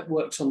how it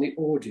worked on the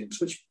audience,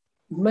 which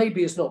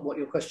maybe is not what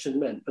your question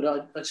meant, but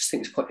I just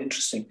think it's quite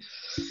interesting.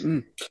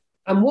 Mm.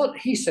 And what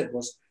he said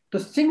was, the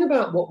thing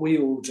about what we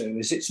all do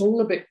is it's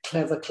all a bit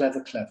clever.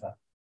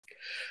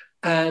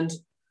 And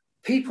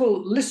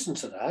people listen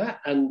to that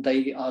and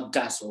they are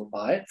dazzled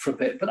by it for a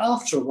bit, but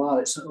after a while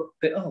it's a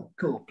bit, oh,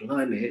 God,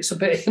 blimey, it's a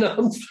bit,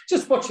 I'm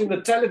just watching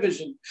the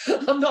television.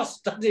 I'm not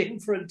studying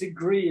for a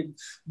degree in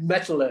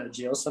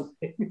metallurgy or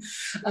something.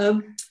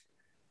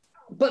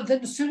 But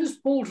then as soon as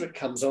Baldrick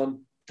comes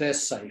on, they're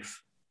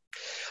safe.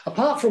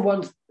 Apart from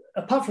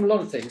a lot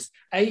of things,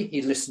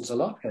 he listens a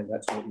lot, going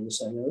back to what you were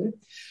saying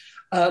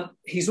earlier.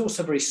 He's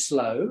also very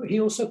slow. He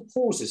also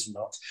pauses a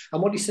lot.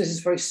 And what he says is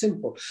very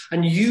simple.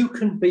 And you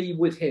can be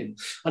with him.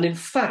 And in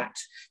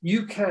fact,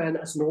 you can,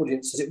 as an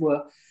audience, as it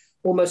were,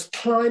 almost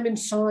climb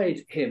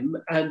inside him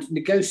and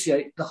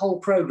negotiate the whole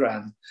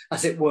programme,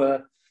 as it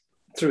were,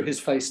 through his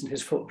face and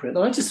his footprint.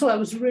 And I just thought that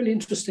was a really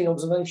interesting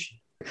observation.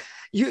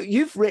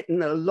 You've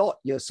written a lot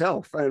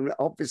yourself, and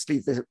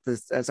obviously,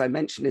 as I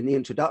mentioned in the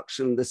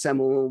introduction, the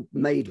seminal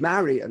Maid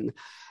Marian,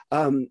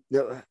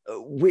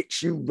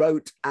 which you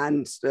wrote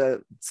and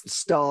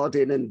starred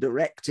in and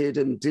directed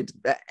and did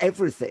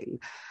everything.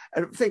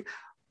 And I think,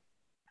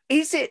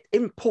 is it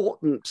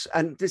important,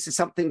 and this is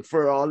something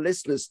for our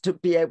listeners, to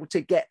be able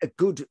to get a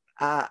good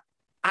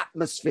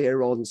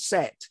atmosphere on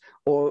set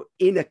or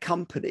in a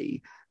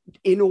company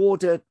in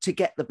order to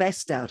get the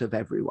best out of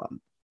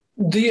everyone?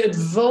 The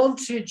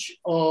advantage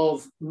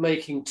of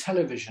making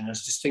television,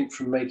 as distinct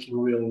from making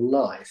real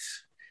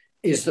life,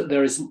 is that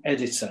there is an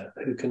editor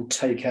who can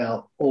take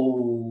out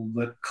all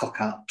the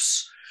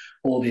cock-ups,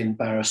 all the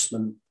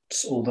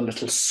embarrassments, all the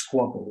little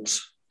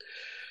squabbles.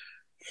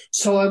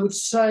 So I would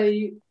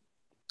say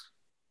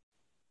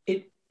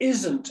it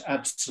isn't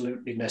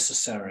absolutely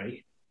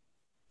necessary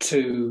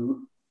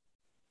to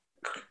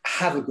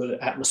have a good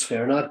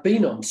atmosphere. And I've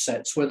been on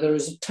sets where there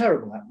is a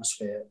terrible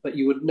atmosphere, but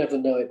you would never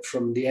know it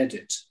from the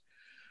edit.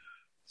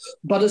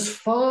 But as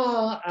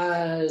far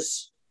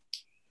as,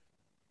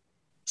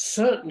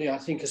 certainly I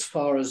think as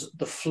far as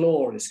the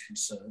floor is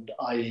concerned,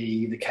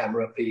 i.e. the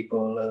camera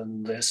people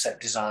and the set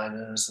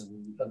designers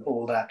and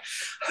all that,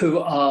 who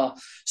are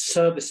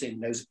servicing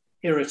those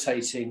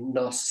irritating,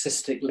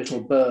 narcissistic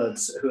little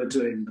birds who are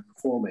doing the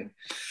performing,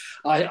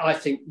 I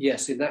think,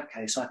 yes, in that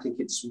case, I think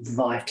it's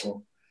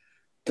vital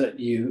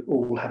that you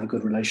all have a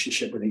good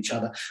relationship with each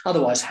other.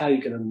 Otherwise, how are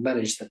you going to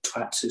manage the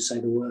twats who say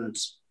the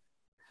words?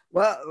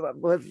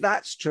 Well,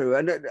 that's true.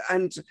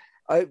 And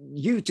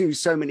you do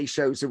so many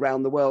shows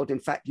around the world. In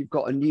fact, you've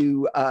got a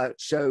new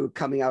show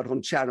coming out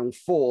on Channel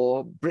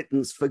 4,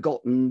 Britain's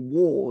Forgotten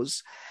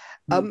Wars.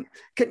 Can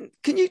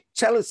you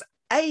tell us,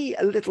 A,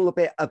 a little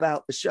bit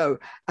about the show,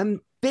 and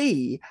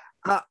B,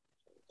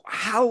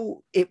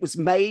 how it was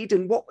made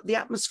and what the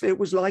atmosphere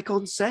was like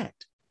on set?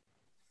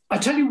 I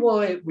tell you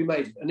why we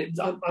made it,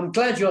 and I'm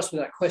glad you asked me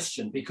that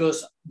question,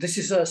 because this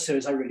is a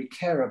series I really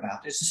care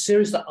about. It's a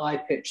series that I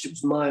pitched. It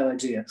was my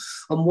idea.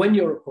 And when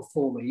you're a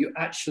performer, you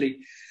actually,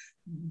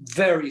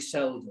 very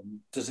seldom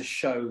does a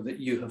show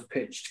that you have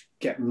pitched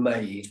get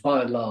made.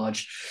 By and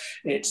large,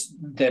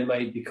 they're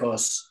made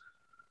because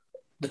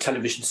the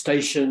television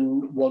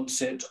station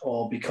wants it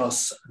or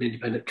because an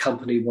independent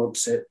company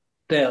wants it.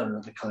 There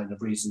are the kind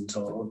of reasons,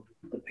 or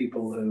the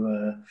people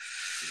who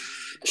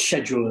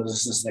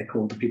schedulers, as they're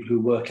called, the people who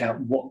work out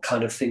what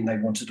kind of thing they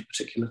want at a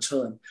particular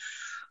time.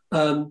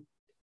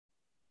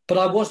 But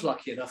I was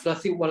lucky enough, and I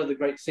think one of the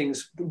great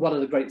thanks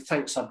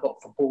I've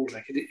got for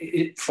Baldrick,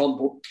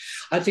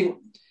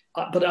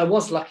 but I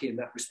was lucky in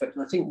that respect.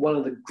 And I think one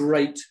of the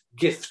great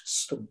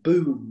gifts, the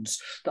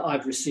boons that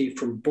I've received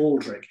from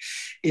Baldrick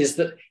is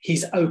that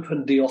he's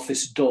opened the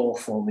office door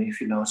for me, if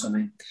you know what I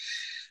mean.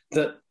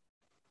 That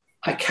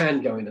I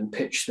can go in and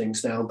pitch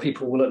things now and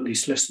people will at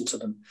least listen to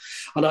them.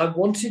 And I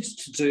wanted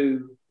to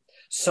do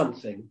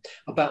something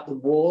about the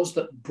wars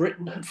that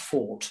Britain had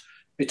fought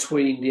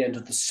between the end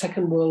of the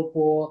Second World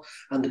War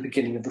and the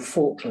beginning of the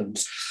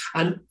Falklands.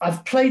 And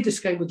I've played this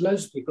game with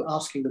loads of people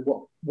asking them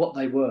what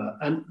they were.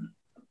 And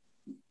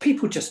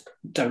people just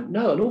don't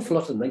know. An awful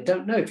lot of them, they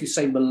don't know. If you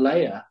say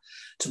Malaya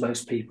to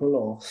most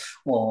people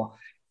or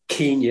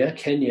Kenya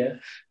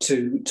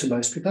to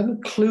most people, I have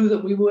a clue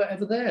that we were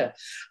ever there.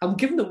 And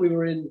given that we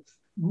were in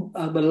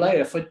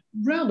Malaya for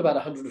around about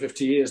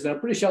 150 years now,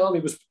 British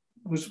Army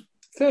was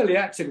fairly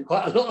active in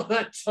quite a lot of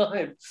that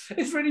time.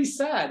 It's really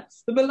sad.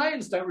 The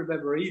Malayans don't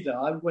remember either.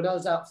 When I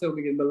was out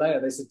filming in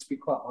Malaya, they said, to be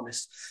quite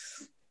honest,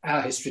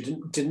 our history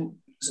didn't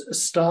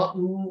start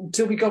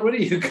until we got rid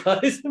of you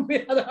guys and we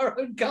had our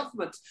own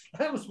government.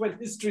 That was when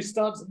history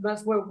starts, and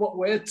that's what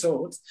we're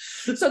taught.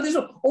 So there's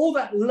all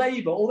that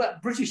labour, all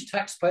that British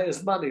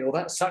taxpayers' money, all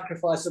that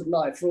sacrifice of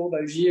life for all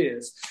those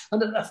years.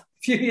 And then a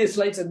few years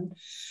later,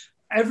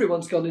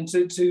 everyone's gone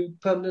into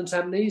permanent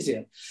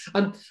amnesia.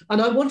 And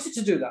I wanted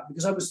to do that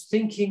because I was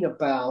thinking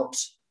about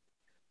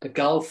the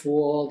Gulf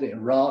War, the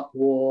Iraq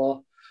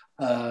War,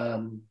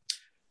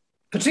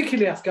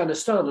 particularly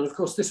Afghanistan. And of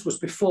course, this was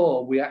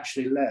before we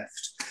actually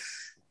left.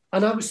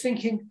 And I was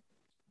thinking,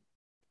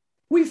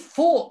 we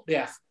fought the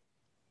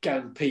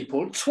Afghan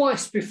people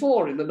twice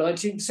before in the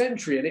 19th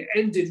century, and it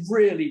ended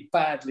really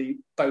badly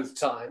both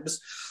times.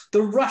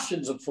 The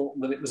Russians have fought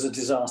them and it was a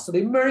disaster.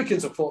 The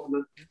Americans have fought them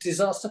and a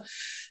disaster.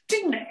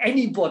 Didn't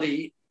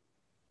anybody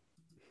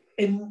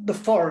in the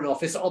Foreign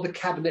Office or the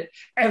Cabinet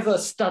ever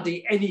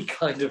study any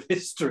kind of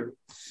history?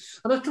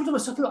 And I thought to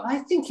myself, look, I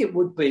think it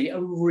would be a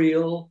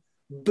real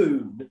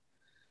boon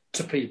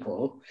to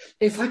people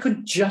if I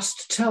could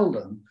just tell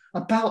them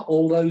about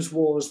all those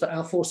wars that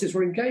our forces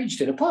were engaged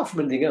in. Apart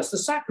from anything else, the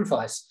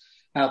sacrifice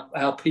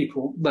our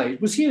people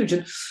made was huge.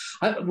 And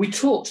we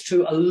talked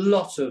to a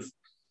lot of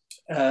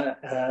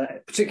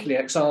particularly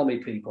ex-army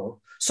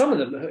people, some of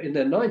them are in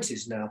their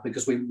 90s now,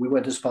 because we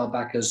went as far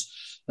back as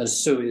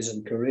Suez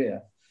and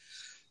Korea.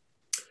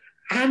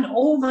 And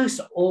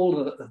almost all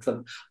of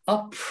them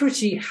are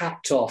pretty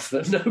hacked off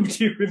that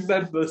nobody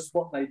remembers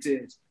what they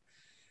did.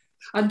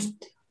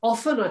 And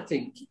often I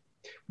think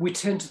we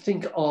tend to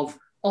think of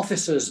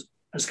officers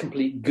as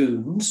complete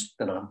goons,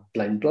 and I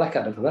blame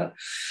Blackadder for that,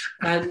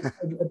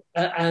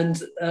 and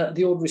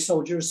the ordinary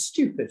soldier as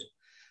stupid.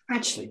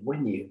 Actually,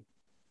 when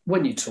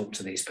you talk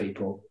to these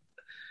people,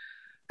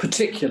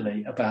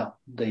 particularly about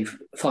the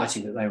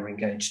fighting that they were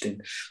engaged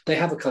in, they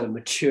have a kind of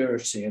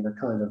maturity and a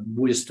kind of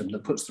wisdom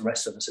that puts the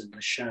rest of us in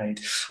the shade.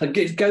 And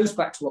it goes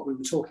back to what we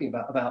were talking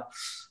about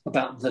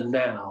the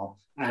now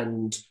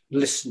and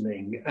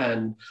listening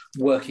and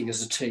working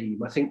as a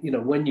team. I think,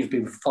 when you've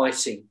been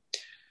fighting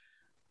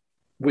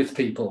with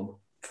people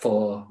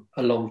for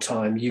a long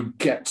time, you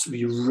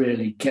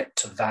really get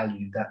to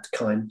value that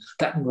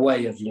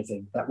way of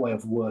living, that way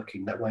of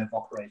working, that way of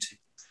operating.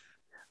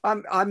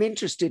 I'm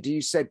interested.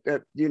 You said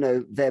that,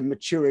 their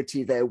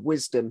maturity, their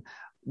wisdom.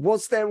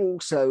 Was there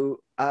also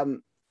a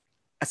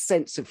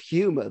sense of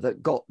humour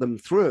that got them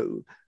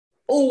through?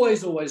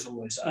 Always.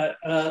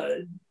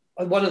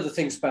 One of the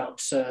things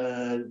about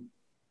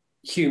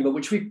humour,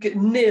 which we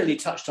nearly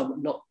touched on, but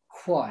not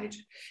quite,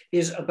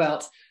 is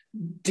about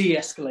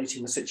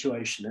de-escalating the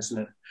situation, isn't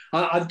it?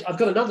 I've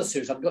got another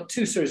series. I've got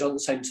two series on at the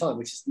same time,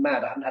 which is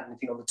mad. I haven't had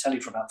anything on the telly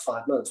for about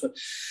 5 months, but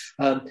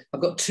I've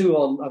got two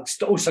on. I've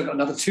also got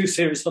another two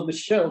series on the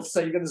shelf, so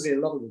you're going to see a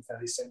lot of them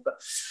fairly soon. But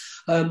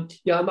I've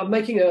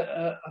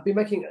been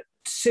making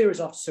series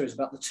after series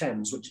about the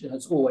Thames, which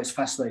has always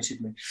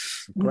fascinated me.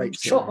 Great.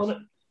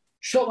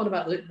 Shot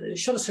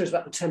a series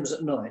about the Thames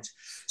at night.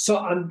 So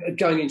I'm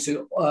going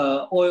into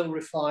oil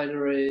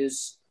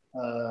refineries,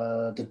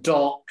 the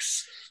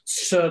docks,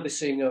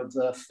 servicing of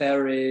the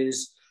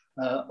ferries,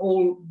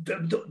 all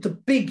the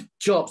big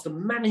jobs, the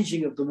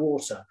managing of the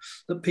water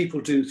that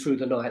people do through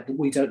the night that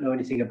we don't know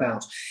anything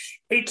about.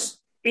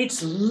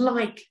 It's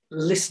like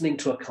listening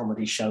to a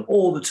comedy show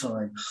all the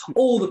time,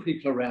 all the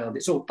people around.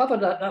 It's all hey,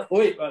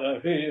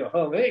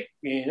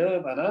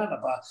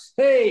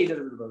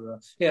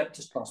 yeah,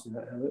 just pass me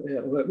that.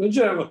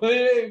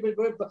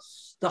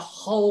 The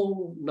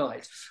whole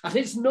night. And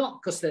it's not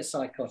because they're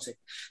psychotic.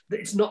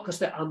 It's not because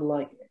they're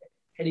unlike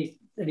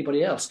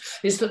anybody else.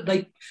 It's that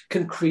they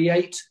can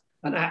create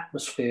an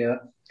atmosphere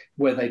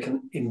where they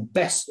can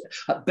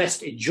at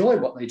best enjoy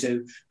what they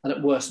do, and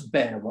at worst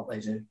bear what they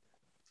do.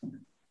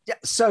 Yeah,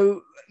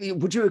 so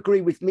would you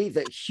agree with me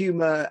that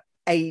humour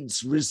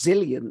aids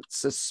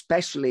resilience,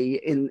 especially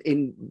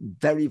in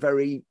very,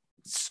 very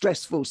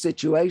stressful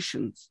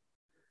situations?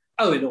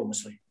 Oh,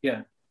 enormously.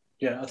 Yeah.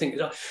 I think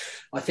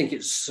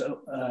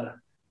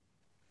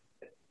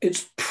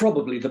it's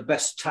probably the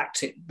best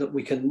tactic that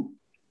we can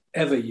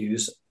ever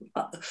use,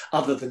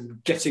 other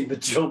than getting the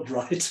job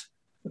right.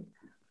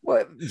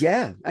 Well,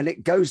 yeah, and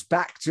it goes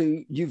back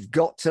to you've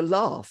got to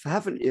laugh,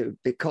 haven't you?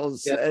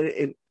 Because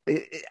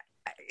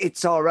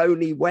it's our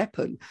only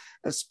weapon,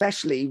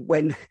 especially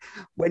when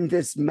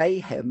there's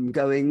mayhem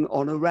going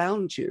on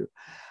around you.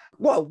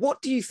 Well,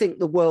 what do you think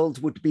the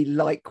world would be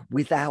like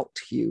without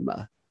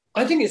humour?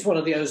 I think it's one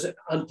of those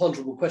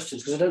unponderable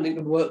questions, because I don't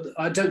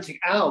think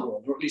our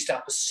world, or at least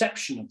our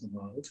perception of the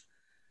world,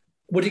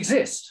 would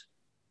exist,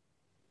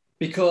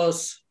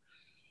 because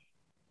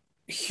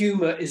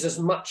humour is as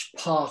much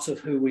part of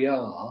who we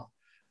are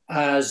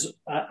as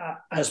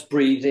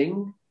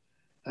breathing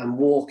and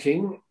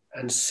walking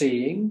and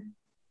seeing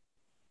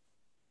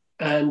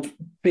and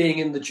being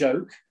in the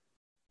joke.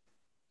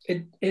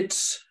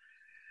 It's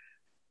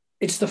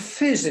the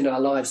fizz in our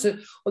lives.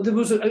 There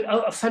was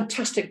a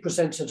fantastic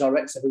presenter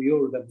director who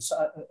you'll remember,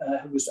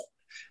 who was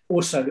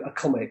also a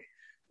comic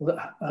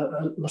that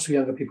a lot of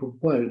younger people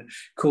won't,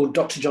 called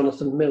Dr.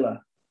 Jonathan Miller.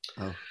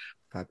 Oh,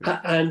 fabulous.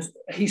 And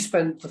he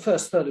spent the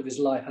first third of his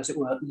life, as it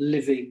were,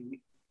 living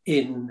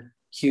in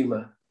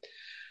humour.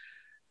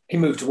 He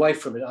moved away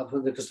from it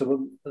because there were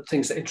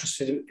things that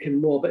interested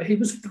him more. But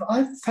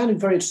I found him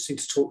very interesting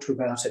to talk to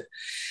about it.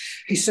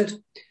 He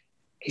said,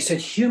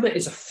 humour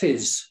is a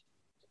fizz.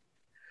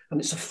 And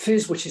it's a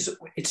fizz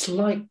it's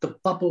like the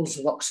bubbles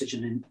of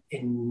oxygen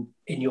in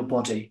your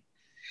body.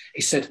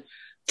 He said,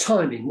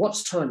 timing,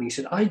 what's timing? He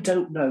said, I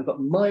don't know,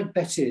 but my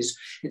bet is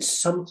it's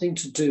something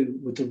to do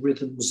with the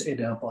rhythms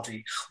in our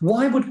body.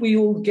 Why would we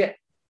all get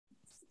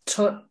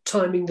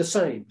timing the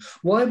same?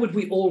 Why would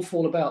we all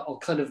fall about or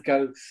kind of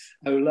go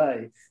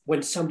ole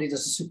when somebody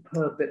does a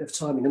superb bit of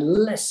timing,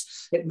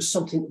 unless it was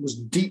something that was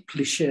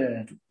deeply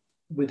shared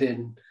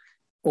within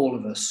all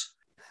of us?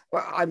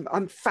 Well,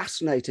 I'm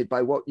fascinated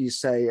by what you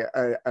say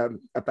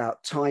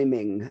about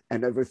timing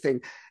and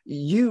everything.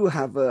 You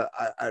have a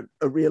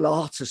real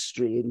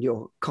artistry in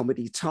your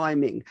comedy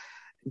timing.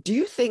 Do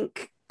you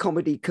think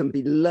comedy can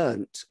be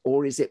learnt,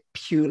 or is it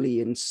purely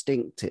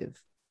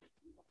instinctive?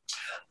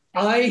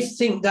 I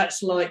think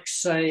that's like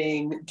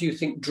saying, do you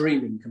think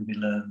dreaming can be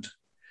learned?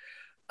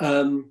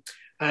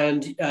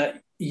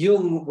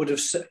 Jung would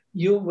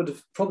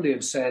have probably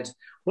have said,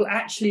 well,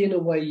 actually, in a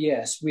way,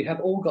 yes, we have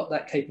all got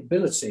that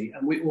capability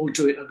and we all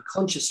do it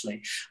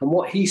unconsciously. And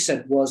what he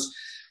said was,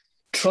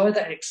 try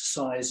that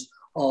exercise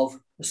of,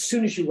 as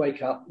soon as you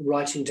wake up,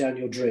 writing down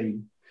your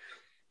dream.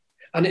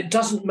 And it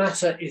doesn't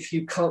matter if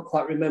you can't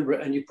quite remember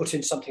it and you put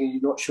in something and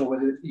you're not sure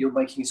whether you're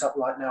making it up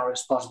right now or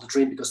it's part of the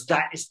dream, because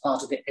that is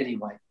part of it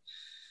anyway. And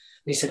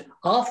he said,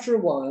 after a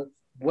while,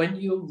 when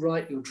you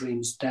write your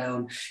dreams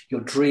down,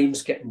 your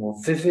dreams get more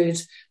vivid,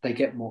 they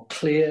get more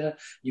clear,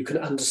 you can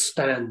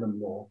understand them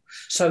more.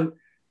 So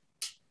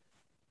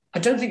I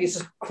don't think it's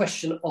a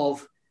question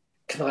of,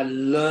 can I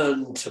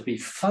learn to be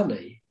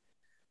funny?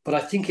 But I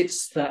think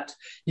it's that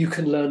you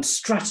can learn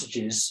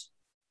strategies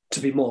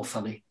to be more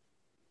funny.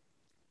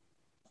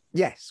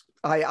 Yes,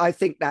 I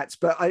think that's,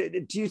 but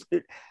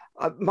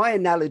my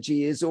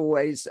analogy is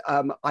always,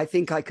 I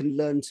think I can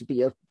learn to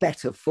be a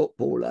better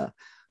footballer.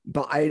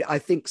 But I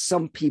think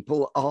some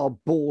people are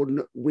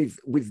born with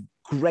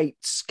great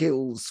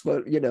skills for,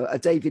 a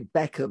David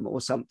Beckham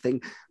or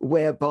something,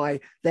 whereby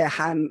their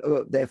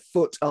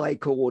foot-eye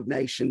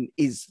coordination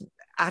is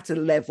at a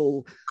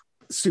level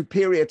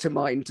superior to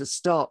mine to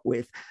start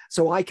with.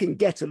 So I can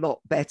get a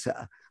lot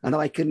better and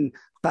I can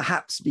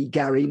perhaps be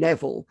Gary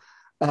Neville.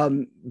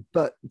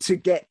 But to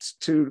get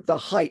to the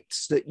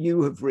heights that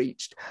you have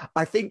reached,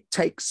 I think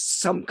takes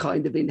some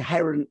kind of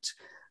inherent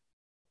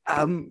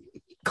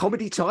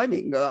comedy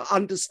timing,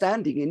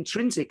 understanding,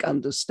 intrinsic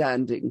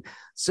understanding.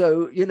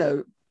 So,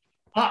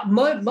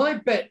 my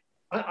bet,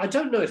 I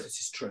don't know if this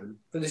is true,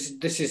 but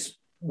this is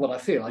what I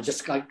feel. I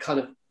kind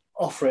of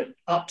offer it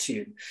up to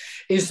you,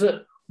 is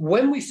that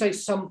when we say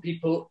some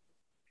people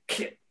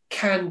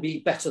can be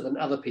better than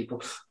other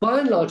people, by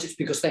and large, it's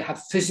because they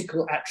have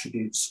physical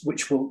attributes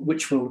which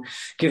will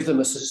give them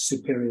a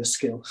superior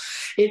skill.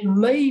 It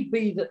may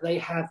be that they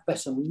have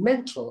better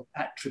mental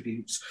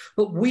attributes,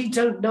 but we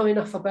don't know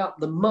enough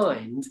about the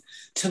mind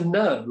to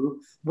know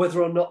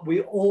whether or not we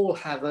all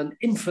have an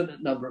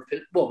infinite number of,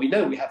 well, we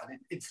know we have an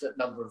infinite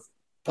number of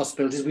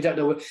possibilities. We don't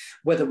know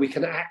whether we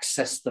can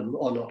access them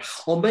or not.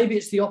 Or maybe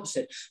it's the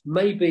opposite.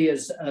 Maybe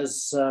as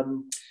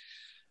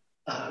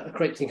a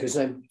great thinker whose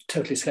name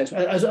totally escapes me,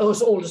 as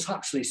Aldous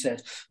Huxley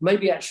said,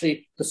 maybe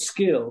actually the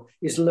skill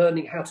is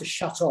learning how to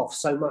shut off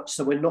so much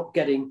so we're not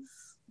getting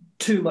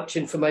too much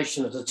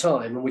information at a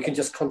time and we can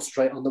just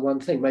concentrate on the one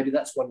thing. Maybe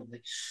that's one of the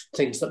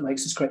things that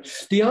makes us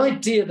great. The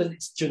idea that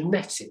it's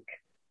genetic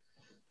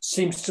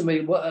seems to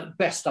me, well, at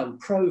best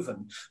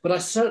unproven, but I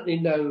certainly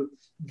know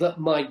that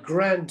my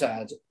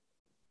granddad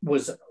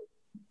was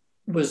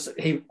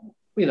he.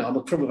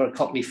 I'm from a very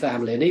Cockney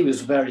family, and he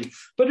was very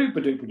badoo,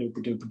 badoo, badoo,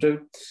 badoo,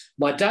 badoo.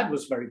 My dad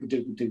was very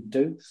badoo, badoo,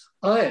 badoo.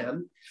 I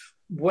am.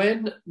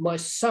 when my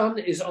son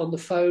is on the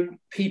phone,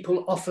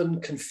 people often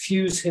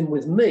confuse him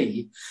with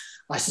me.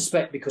 I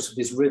suspect because of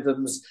his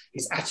rhythms,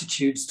 his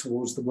attitudes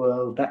towards the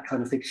world, that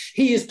kind of thing.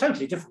 He is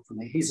totally different from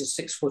me. He's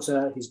a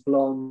 6-footer, he's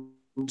blonde.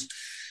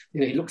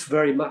 He looks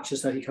very much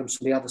as though he comes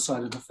from the other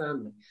side of the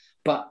family.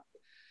 But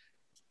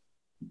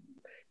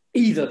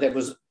either there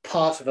was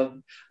part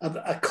of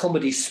a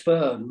comedy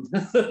sperm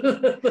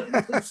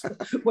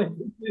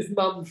when his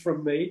mum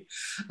from me,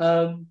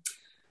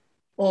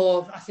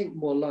 or I think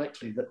more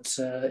likely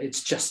that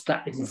it's just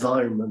that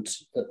environment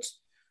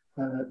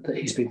that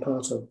he's been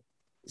part of.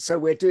 So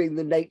we're doing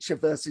the nature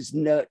versus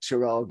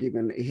nurture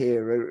argument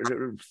here,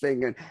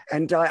 thing,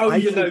 and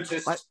you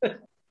noticed.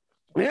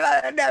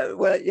 No,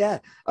 well, yeah.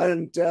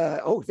 And,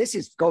 this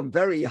has gone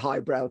very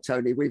highbrow,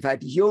 Tony. We've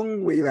had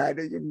Jung, we've had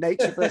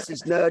nature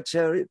versus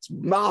nurture. It's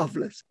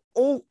marvellous.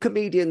 All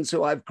comedians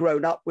who I've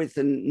grown up with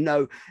and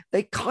know,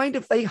 they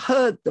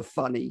heard the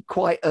funny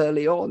quite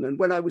early on. And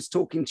when I was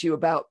talking to you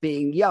about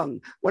being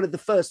young, one of the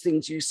first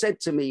things you said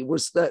to me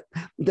was that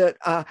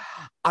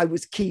I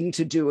was keen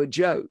to do a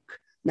joke.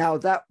 Now,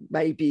 that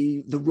may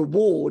be the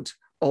reward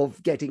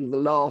of getting the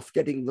laugh,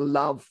 getting the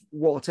love,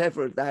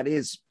 whatever that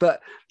is.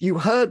 But you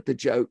heard the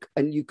joke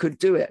and you could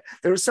do it.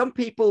 There are some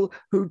people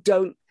who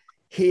don't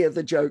hear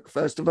the joke,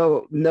 first of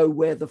all, know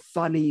where the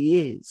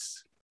funny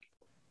is.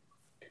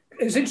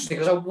 It's interesting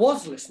because I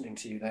was listening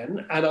to you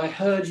then and I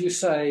heard you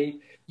say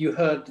you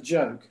heard the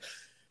joke.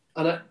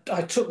 And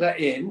I took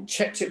that in,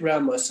 checked it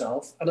round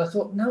myself, and I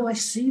thought, no, I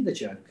see the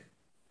joke.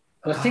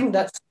 And I think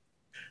that's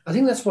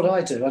what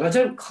I do, and I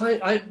don't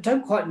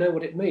quite know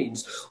what it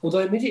means. Although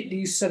immediately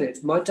you said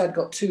it, my dad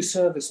got 2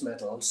 service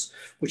medals,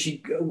 which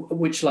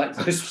like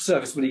most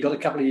servicemen, he got a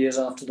couple of years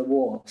after the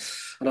war.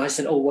 And I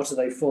said, "Oh, what are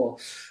they for?"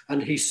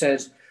 And he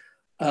said,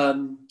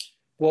 "Well,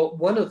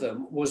 one of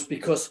them was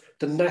because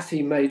the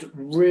Nazi made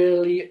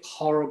really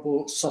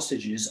horrible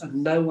sausages,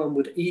 and no one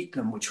would eat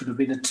them, which would have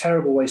been a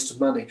terrible waste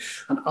of money.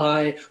 And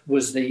I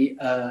was the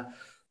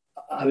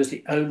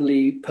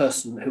only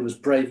person who was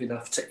brave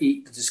enough to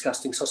eat the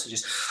disgusting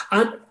sausages."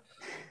 And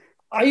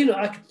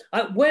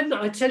when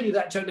I tell you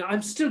that joke now,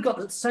 I've still got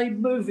that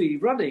same movie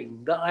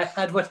running that I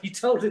had when he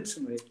told it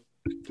to me.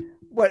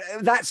 Well,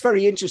 that's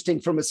very interesting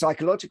from a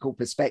psychological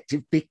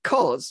perspective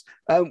because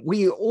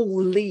we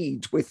all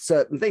lead with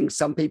certain things.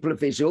 Some people are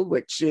visual,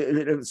 which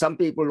some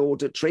people are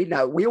auditory.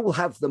 Now, we all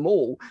have them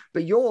all,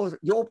 but your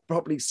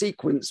probably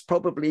sequence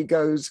probably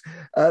goes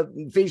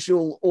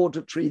visual,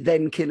 auditory,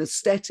 then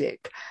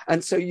kinesthetic.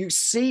 And so you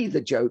see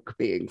the joke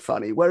being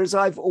funny, whereas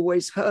I've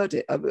always heard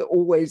it. I've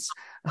always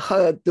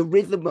heard the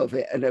rhythm of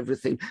it and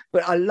everything.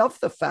 But I love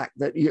the fact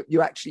that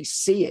you actually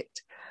see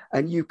it.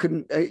 And you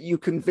can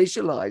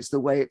visualize the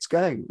way it's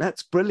going.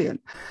 That's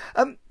brilliant.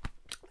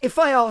 If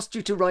I asked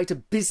you to write a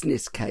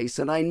business case,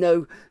 and I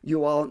know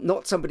you are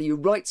not somebody who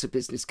writes a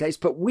business case,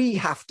 but we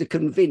have to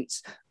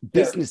convince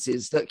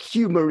businesses that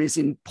humour is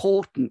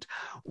important,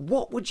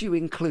 what would you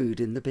include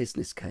in the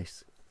business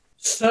case?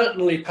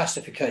 Certainly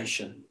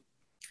pacification.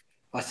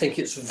 I think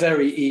it's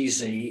very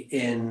easy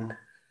in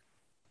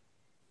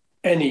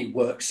any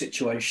work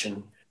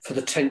situation for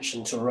the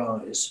tension to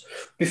rise.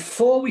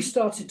 Before we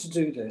started to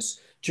do this,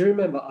 do you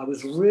remember I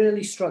was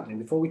really struggling,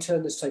 before we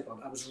turned this tape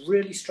on, I was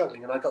really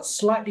struggling and I got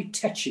slightly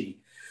tetchy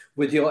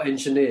with your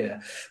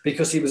engineer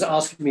because he was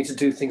asking me to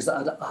do things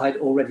that I'd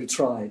already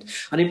tried.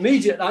 And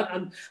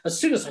and as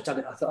soon as I'd done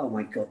it, I thought, oh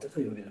my God, I thought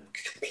you were a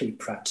complete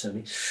prat,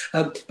 Tony.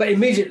 But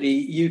immediately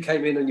you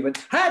came in and you went,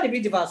 and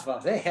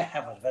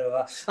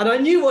I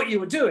knew what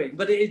you were doing,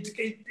 but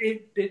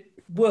it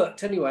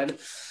worked anyway.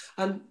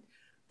 And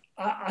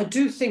I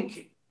do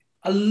think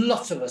a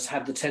lot of us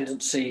have the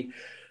tendency,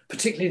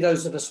 particularly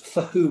those of us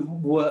for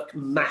whom work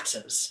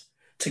matters,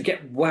 to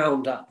get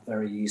wound up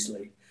very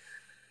easily.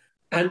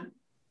 And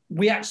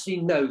we actually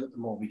know that the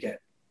more we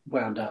get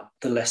wound up,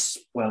 the less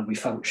well we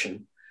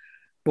function.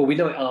 Well, we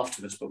know it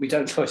afterwards, but we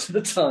don't know it at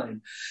the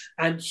time.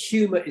 And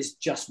humour is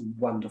just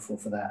wonderful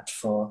for that,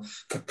 for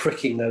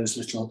pricking those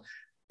little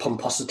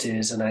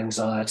pomposities and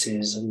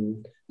anxieties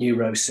and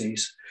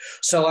neuroses.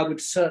 So I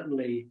would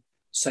certainly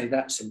say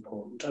that's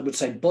important. I would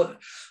say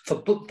for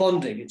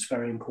bonding, it's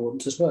very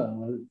important as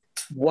well.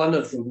 One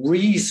of the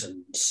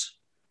reasons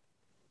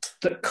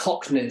that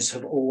Cockneys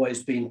have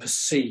always been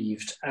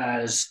perceived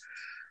as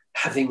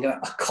having a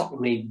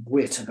Cockney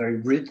wit, a very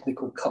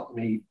rhythmical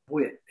Cockney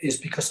wit, is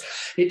because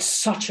it's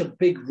such a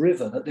big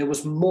river that there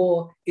was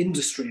more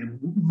industry and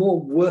more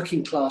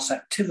working class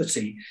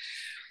activity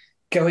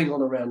going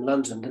on around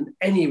London than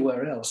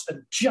anywhere else.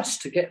 And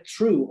just to get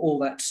through all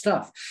that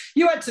stuff,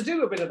 you had to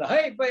do a bit of the,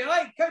 hey, but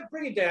I can't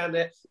bring it down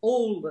there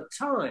all the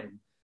time.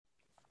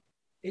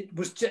 It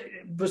was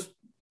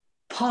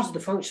part of the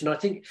function, I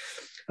think.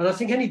 And I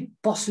think any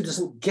boss who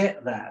doesn't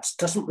get that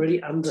doesn't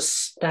really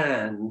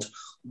understand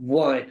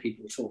why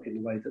people talk in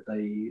the way that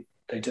they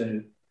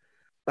do.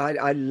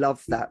 I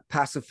love that,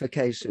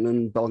 pacification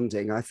and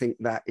bonding. I think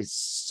that is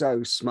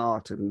so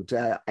smart, and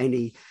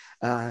any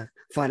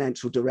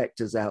financial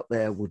directors out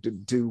there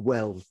would do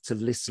well to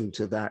listen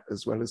to that,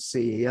 as well as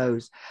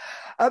CEOs.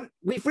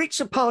 We've reached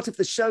a part of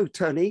the show,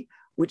 Tony,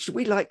 which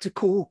we like to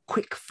call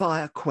quick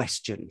fire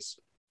questions.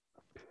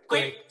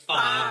 Quick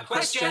fire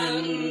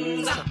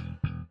questions.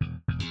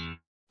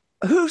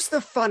 Who's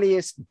the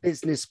funniest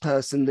business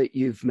person that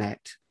you've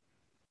met?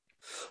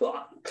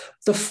 Well,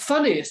 the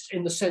funniest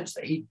in the sense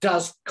that he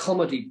does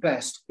comedy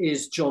best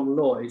is John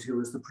Lloyd, who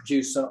was the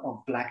producer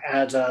of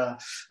Blackadder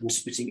and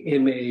Spitting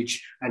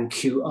Image and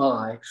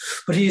QI.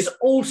 But he is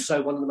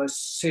also one of the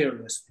most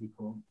serious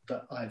people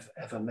that I've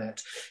ever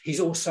met. He's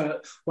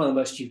also one of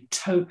the most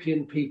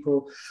utopian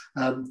people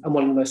and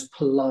one of the most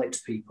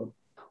polite people.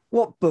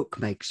 What book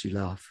makes you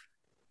laugh?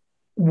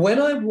 When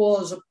I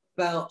was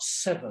about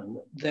 7,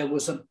 there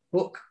was a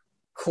book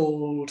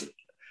called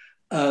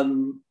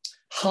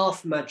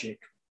Half Magic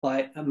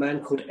by a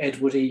man called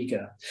Edward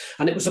Eager.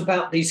 And it was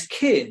about these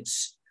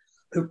kids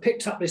who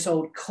picked up this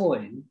old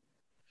coin,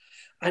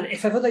 and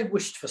if ever they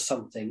wished for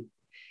something,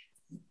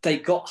 they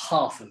got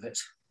half of it,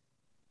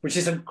 which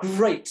is a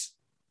great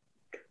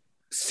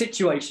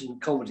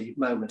situation comedy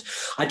moment.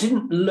 I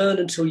didn't learn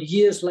until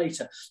years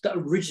later that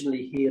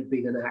originally he had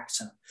been an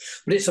actor,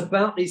 but it's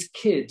about these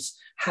kids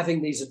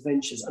having these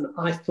adventures, and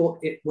I thought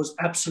it was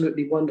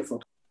absolutely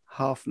wonderful.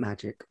 Half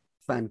Magic,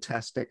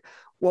 fantastic.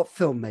 What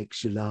film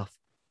makes you laugh?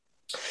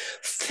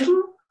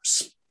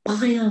 Films,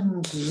 by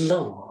and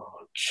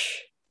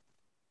large,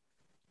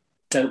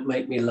 don't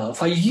make me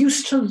laugh. I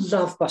used to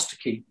love Buster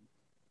Keaton.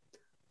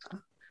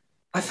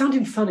 I found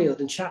him funnier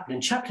than Chaplin.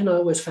 Chaplin I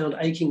always found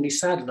achingly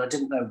sad, and I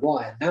didn't know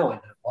why, and now I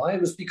know why. It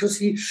was because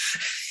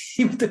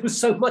there was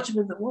so much of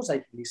him that was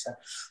achingly sad.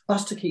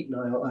 Buster Keaton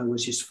I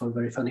always used to find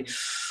very funny.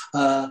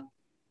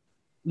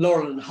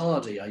 Laurel and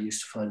Hardy I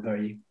used to find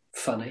very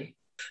funny.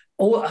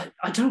 I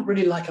don't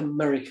really like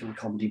American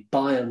comedy,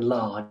 by and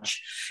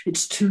large.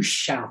 It's too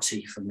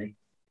shouty for me.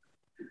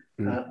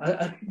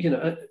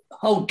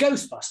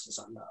 Ghostbusters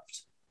I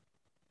loved.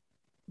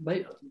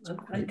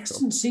 It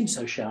doesn't seem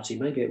so shouty.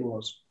 Maybe it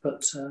was.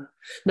 But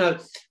no,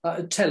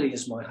 telly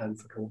is my home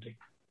for comedy.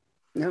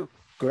 No,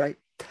 great.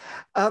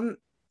 We're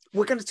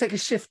going to take a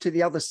shift to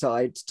the other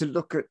side to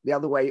look at the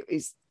other way.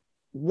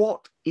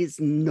 What is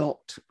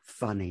not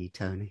funny,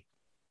 Tony?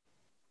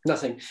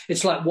 Nothing.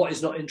 It's like, what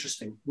is not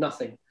interesting?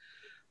 Nothing.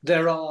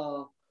 There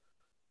are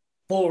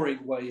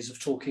boring ways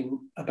of talking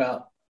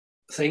about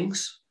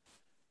things,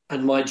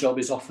 and my job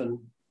is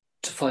often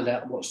to find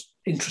out what's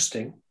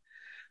interesting.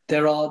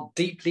 There are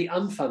deeply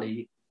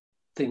unfunny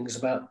things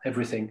about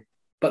everything,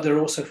 but there are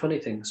also funny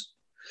things.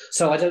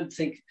 So I don't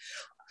think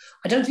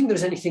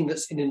there's anything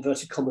that's, in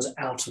inverted commas,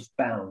 out of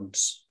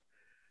bounds.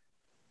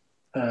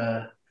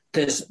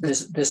 There's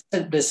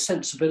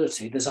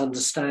sensibility, there's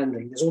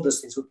understanding, there's all those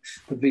things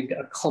would be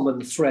a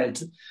common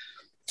thread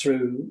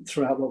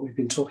throughout what we've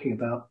been talking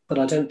about. But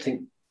I don't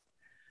think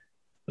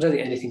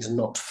anything's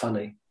not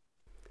funny.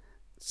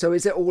 So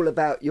is it all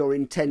about your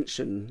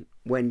intention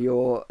when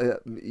you're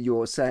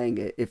saying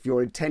it? If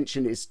your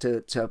intention is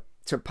to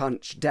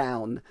punch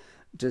down,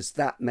 does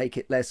that make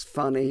it less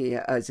funny?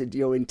 As in,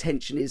 your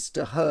intention is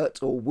to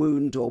hurt or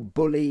wound or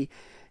bully?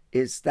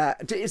 Is there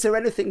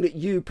anything that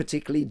you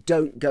particularly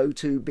don't go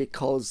to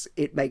because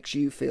it makes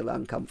you feel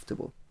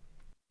uncomfortable?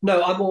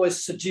 No, I'm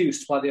always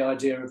seduced by the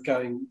idea of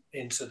going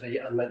into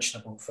the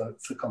unmentionable for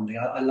comedy.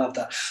 I love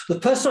that. The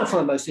person I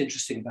find most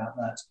interesting about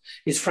that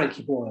is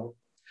Frankie Boyle,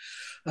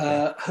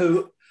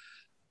 who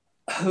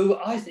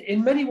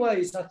in many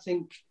ways I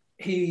think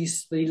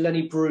he's the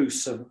Lenny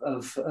Bruce of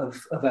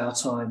our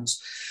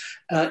times,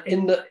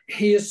 in that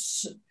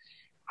he's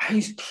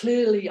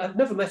clearly, I've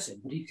never met him,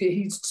 but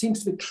he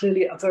seems to be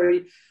clearly a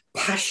very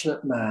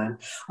passionate man,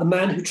 a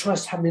man who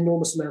tries to have an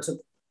enormous amount of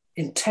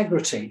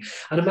integrity,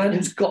 and a man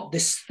who's got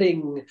this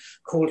thing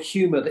called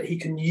humour that he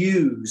can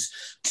use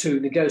to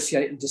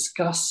negotiate and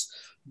discuss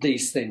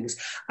these things.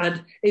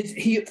 And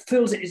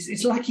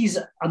it's like he's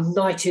a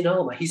knight in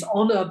armour. He's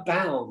honour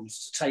bound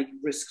to take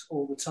risks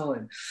all the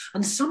time.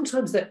 And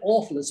sometimes they're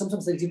awful, and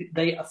sometimes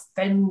they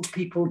offend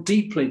people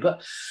deeply.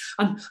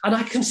 And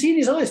I can see in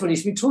his eyes when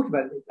he's been talking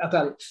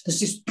about it, there's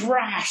this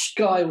brash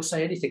guy will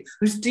say anything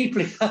who's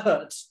deeply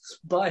hurt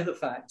by the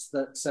fact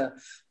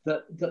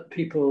that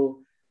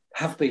people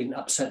have been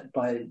upset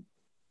by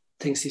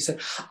things he said.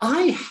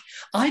 I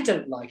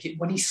don't like it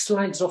when he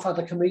slags off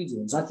other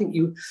comedians. I think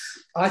you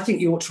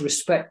ought to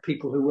respect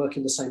people who work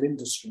in the same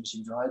industry as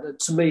you do.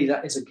 To me,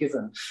 that is a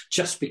given,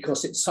 just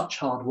because it's such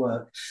hard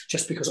work,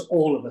 just because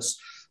all of us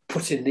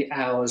put in the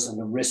hours and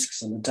the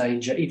risks and the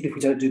danger. Even if we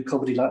don't do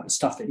comedy like the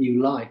stuff that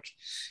you like,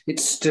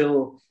 it's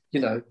still,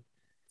 we're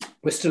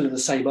still in the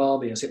same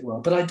army, as it were.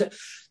 But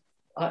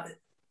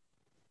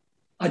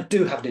I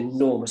do have an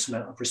enormous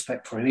amount of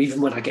respect for him,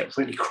 even when I get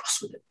really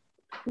cross with him.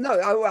 No,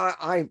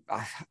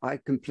 I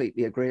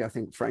completely agree. I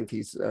think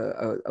Frankie's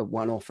a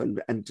one-off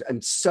and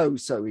so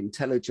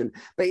intelligent.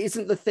 But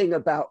isn't the thing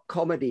about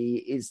comedy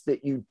is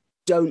that you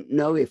don't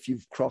know if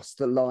you've crossed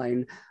the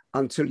line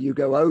until you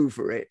go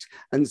over it,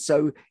 and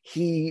so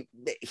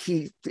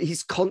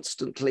he's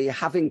constantly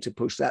having to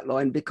push that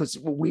line because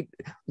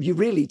you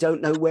really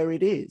don't know where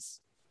it is.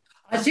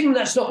 I think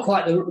that's not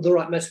quite the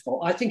right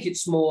metaphor. I think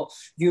it's more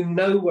when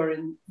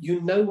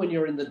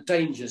you're in the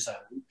danger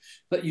zone,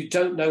 but you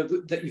don't know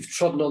that you've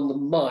trodden on the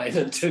mine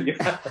until you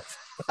have.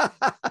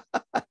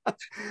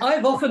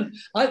 I've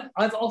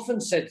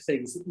often said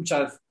things which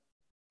I've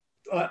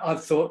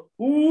thought,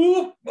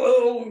 should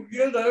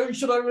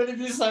I really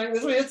be saying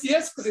this?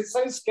 Yes, because it's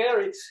so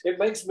scary. It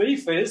makes me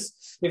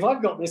fizz. If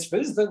I've got this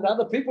fizz, then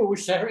other people will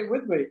share it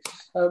with me.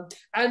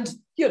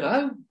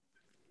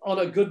 On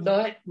a good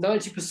night,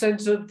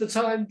 90% of the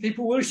time,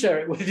 people will share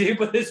it with you,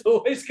 but there's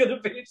always going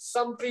to be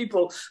some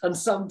people and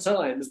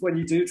sometimes when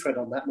you do tread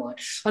on that line.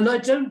 And I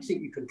don't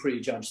think you can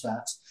prejudge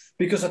that,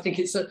 because I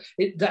think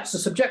that's a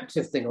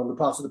subjective thing on the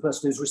part of the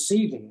person who's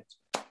receiving it.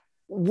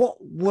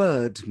 What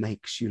word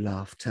makes you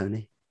laugh,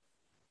 Tony?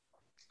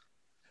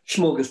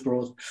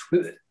 Smorgasbord.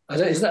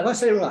 Have I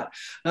say it right?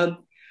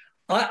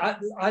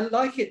 I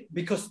like it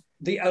because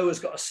the O has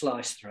got a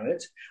slice through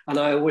it, and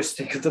I always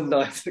think of the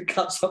knife that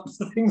cuts up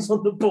the things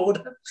on the board.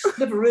 I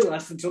never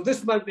realised until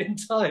this moment in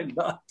time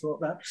that I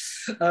thought that.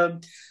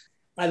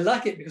 I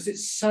like it because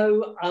it's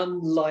so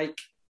unlike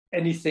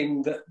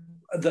anything that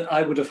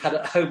I would have had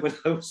at home when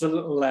I was a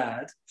little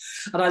lad.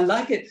 And I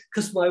like it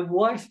because my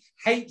wife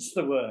hates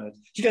the word.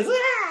 She goes,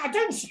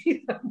 don't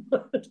say that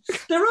word.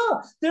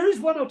 There is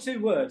one or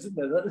two words, isn't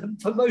there, that,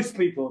 for most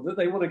people, that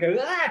they want to go,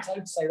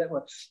 don't say that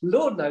word.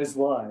 Lord knows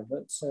why,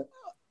 but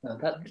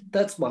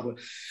that's my word.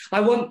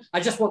 I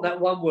just want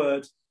that one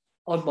word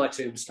on my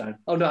tombstone.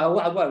 Oh no,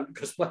 I won't,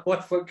 because my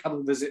wife won't come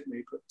and visit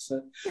me, but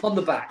on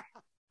the back.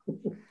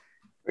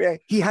 Yeah,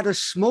 he had a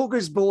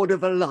smorgasbord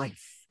of a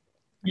life.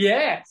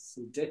 Yes,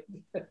 he did.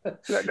 No.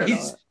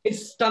 It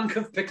stunk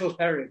of pickled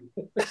herring.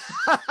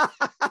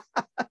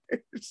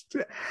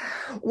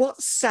 What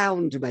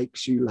sound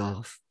makes you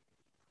laugh?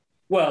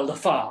 Well, the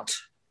fart,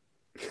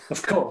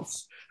 of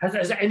course.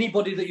 Has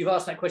anybody that you've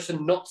asked that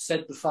question not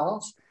said the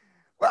fart?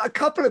 Well, a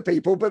couple of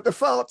people, but the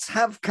farts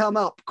have come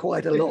up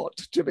quite a lot,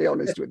 to be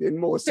honest with you, in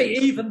more sense.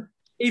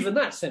 Even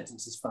that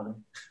sentence is funny.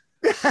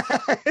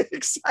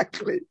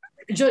 Exactly.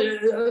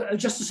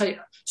 Just to say,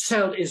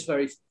 sound is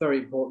very, very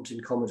important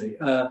in comedy.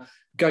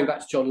 Going back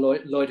to John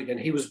Lloyd again,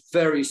 he was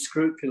very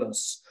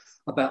scrupulous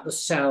about the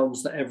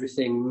sounds that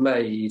everything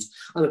made.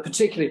 And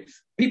particularly,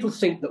 people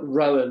think that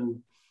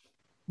Rowan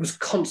was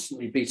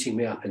constantly beating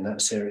me up in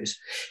that series.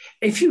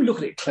 If you look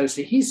at it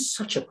closely, he's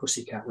such a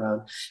pussycat,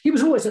 Rowan. He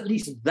was always at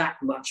least that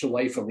much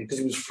away from me because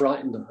he was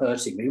frightened of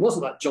hurting me. He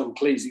wasn't like John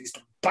Cleese, he used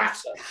to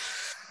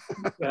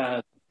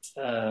batter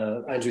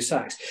Andrew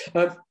Sachs.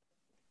 But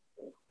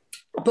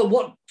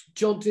what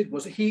John did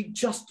was he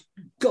just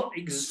got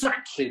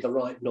exactly the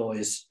right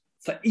noise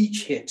for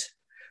each hit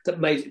that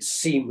made it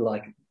seem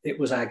like it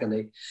was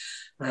agony.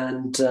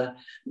 And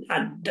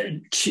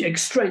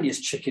extraneous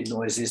chicken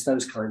noises,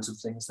 those kinds of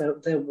things,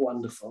 they're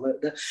wonderful.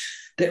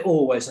 They're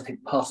always, I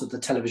think, part of the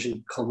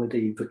television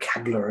comedy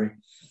vocabulary.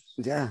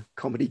 Yeah,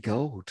 comedy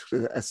gold.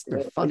 A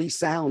funny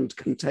sound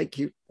can take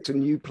you to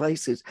new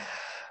places.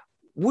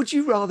 Would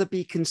you rather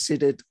be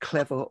considered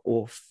clever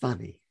or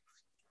funny?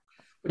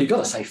 Well, you've got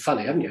to say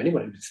funny, haven't you?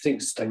 Anyone who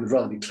thinks they would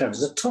rather be clever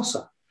is a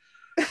tosser.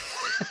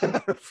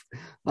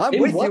 I'm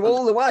with you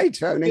all the way,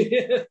 Tony.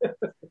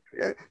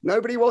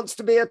 Nobody wants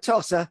to be a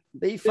tosser.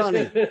 Be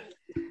funny.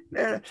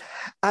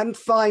 And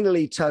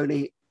finally,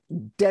 Tony,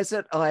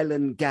 desert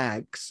island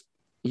gags.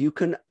 You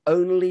can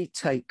only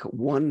take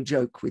one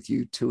joke with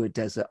you to a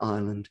desert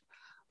island.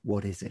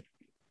 What is it?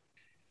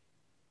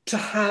 To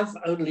have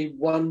only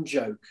one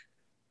joke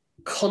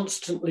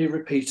constantly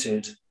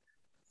repeated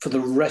for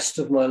the rest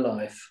of my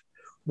life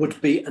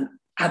would be an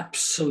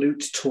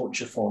absolute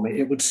torture for me.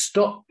 It would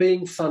stop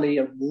being funny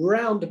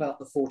around about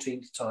the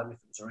 14th time if it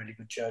was a really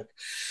good joke.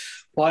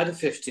 By the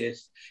 50th,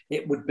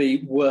 it would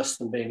be worse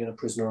than being in a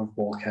prisoner of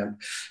war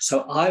camp.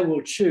 So I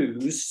will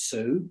choose,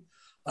 Sue,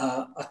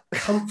 a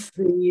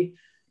comfy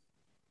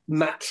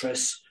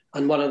mattress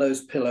and one of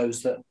those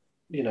pillows that,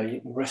 you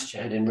can rest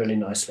your head in really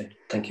nicely.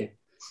 Thank you.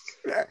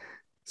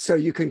 So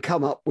you can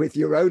come up with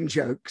your own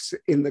jokes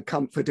in the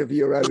comfort of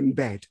your own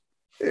bed.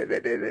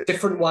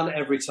 Different one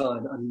every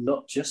time, and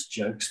not just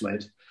jokes,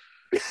 mate.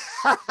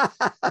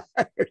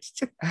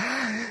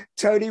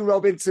 Tony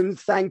Robinson,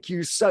 thank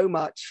you so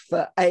much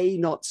for A,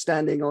 not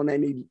standing on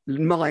any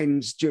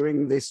minds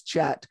during this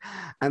chat,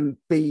 and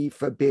B,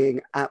 for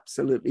being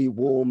absolutely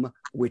warm,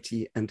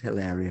 witty and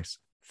hilarious.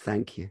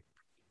 Thank you.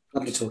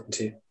 Lovely talking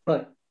to you.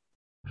 Bye.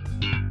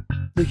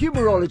 The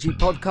Humourology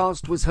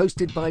Podcast was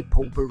hosted by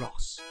Paul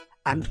Boross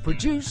and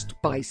produced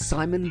by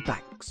Simon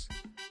Banks.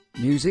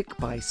 Music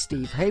by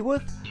Steve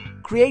Hayworth,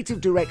 creative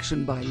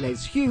direction by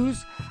Les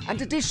Hughes, and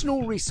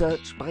additional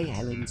research by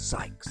Helen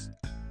Sykes.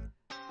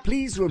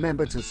 Please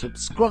remember to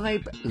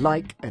subscribe,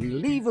 like,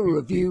 and leave a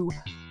review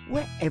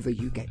wherever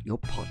you get your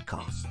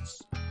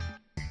podcasts.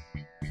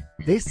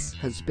 This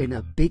has been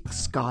a Big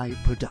Sky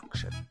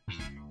production.